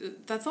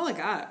that's all I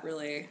got,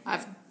 really.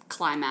 I've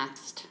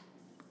climaxed.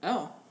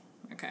 Oh,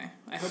 okay.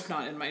 I hope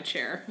not in my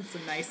chair. It's a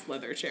nice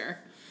leather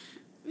chair.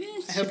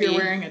 I hope you're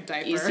wearing a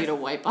diaper. Easy to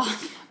wipe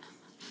off.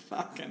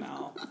 Fucking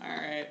hell. All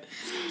right.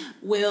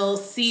 We'll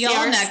see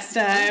y'all next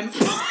time.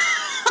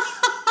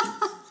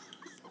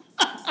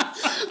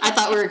 I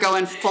thought we were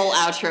going full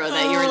outro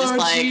that you were just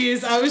like...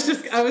 Jeez. I was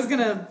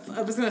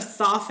gonna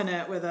soften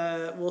it with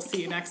a we'll see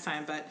you next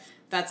time, but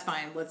that's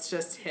fine. Let's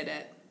just hit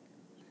it.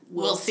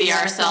 We'll see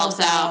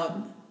ourselves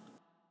out.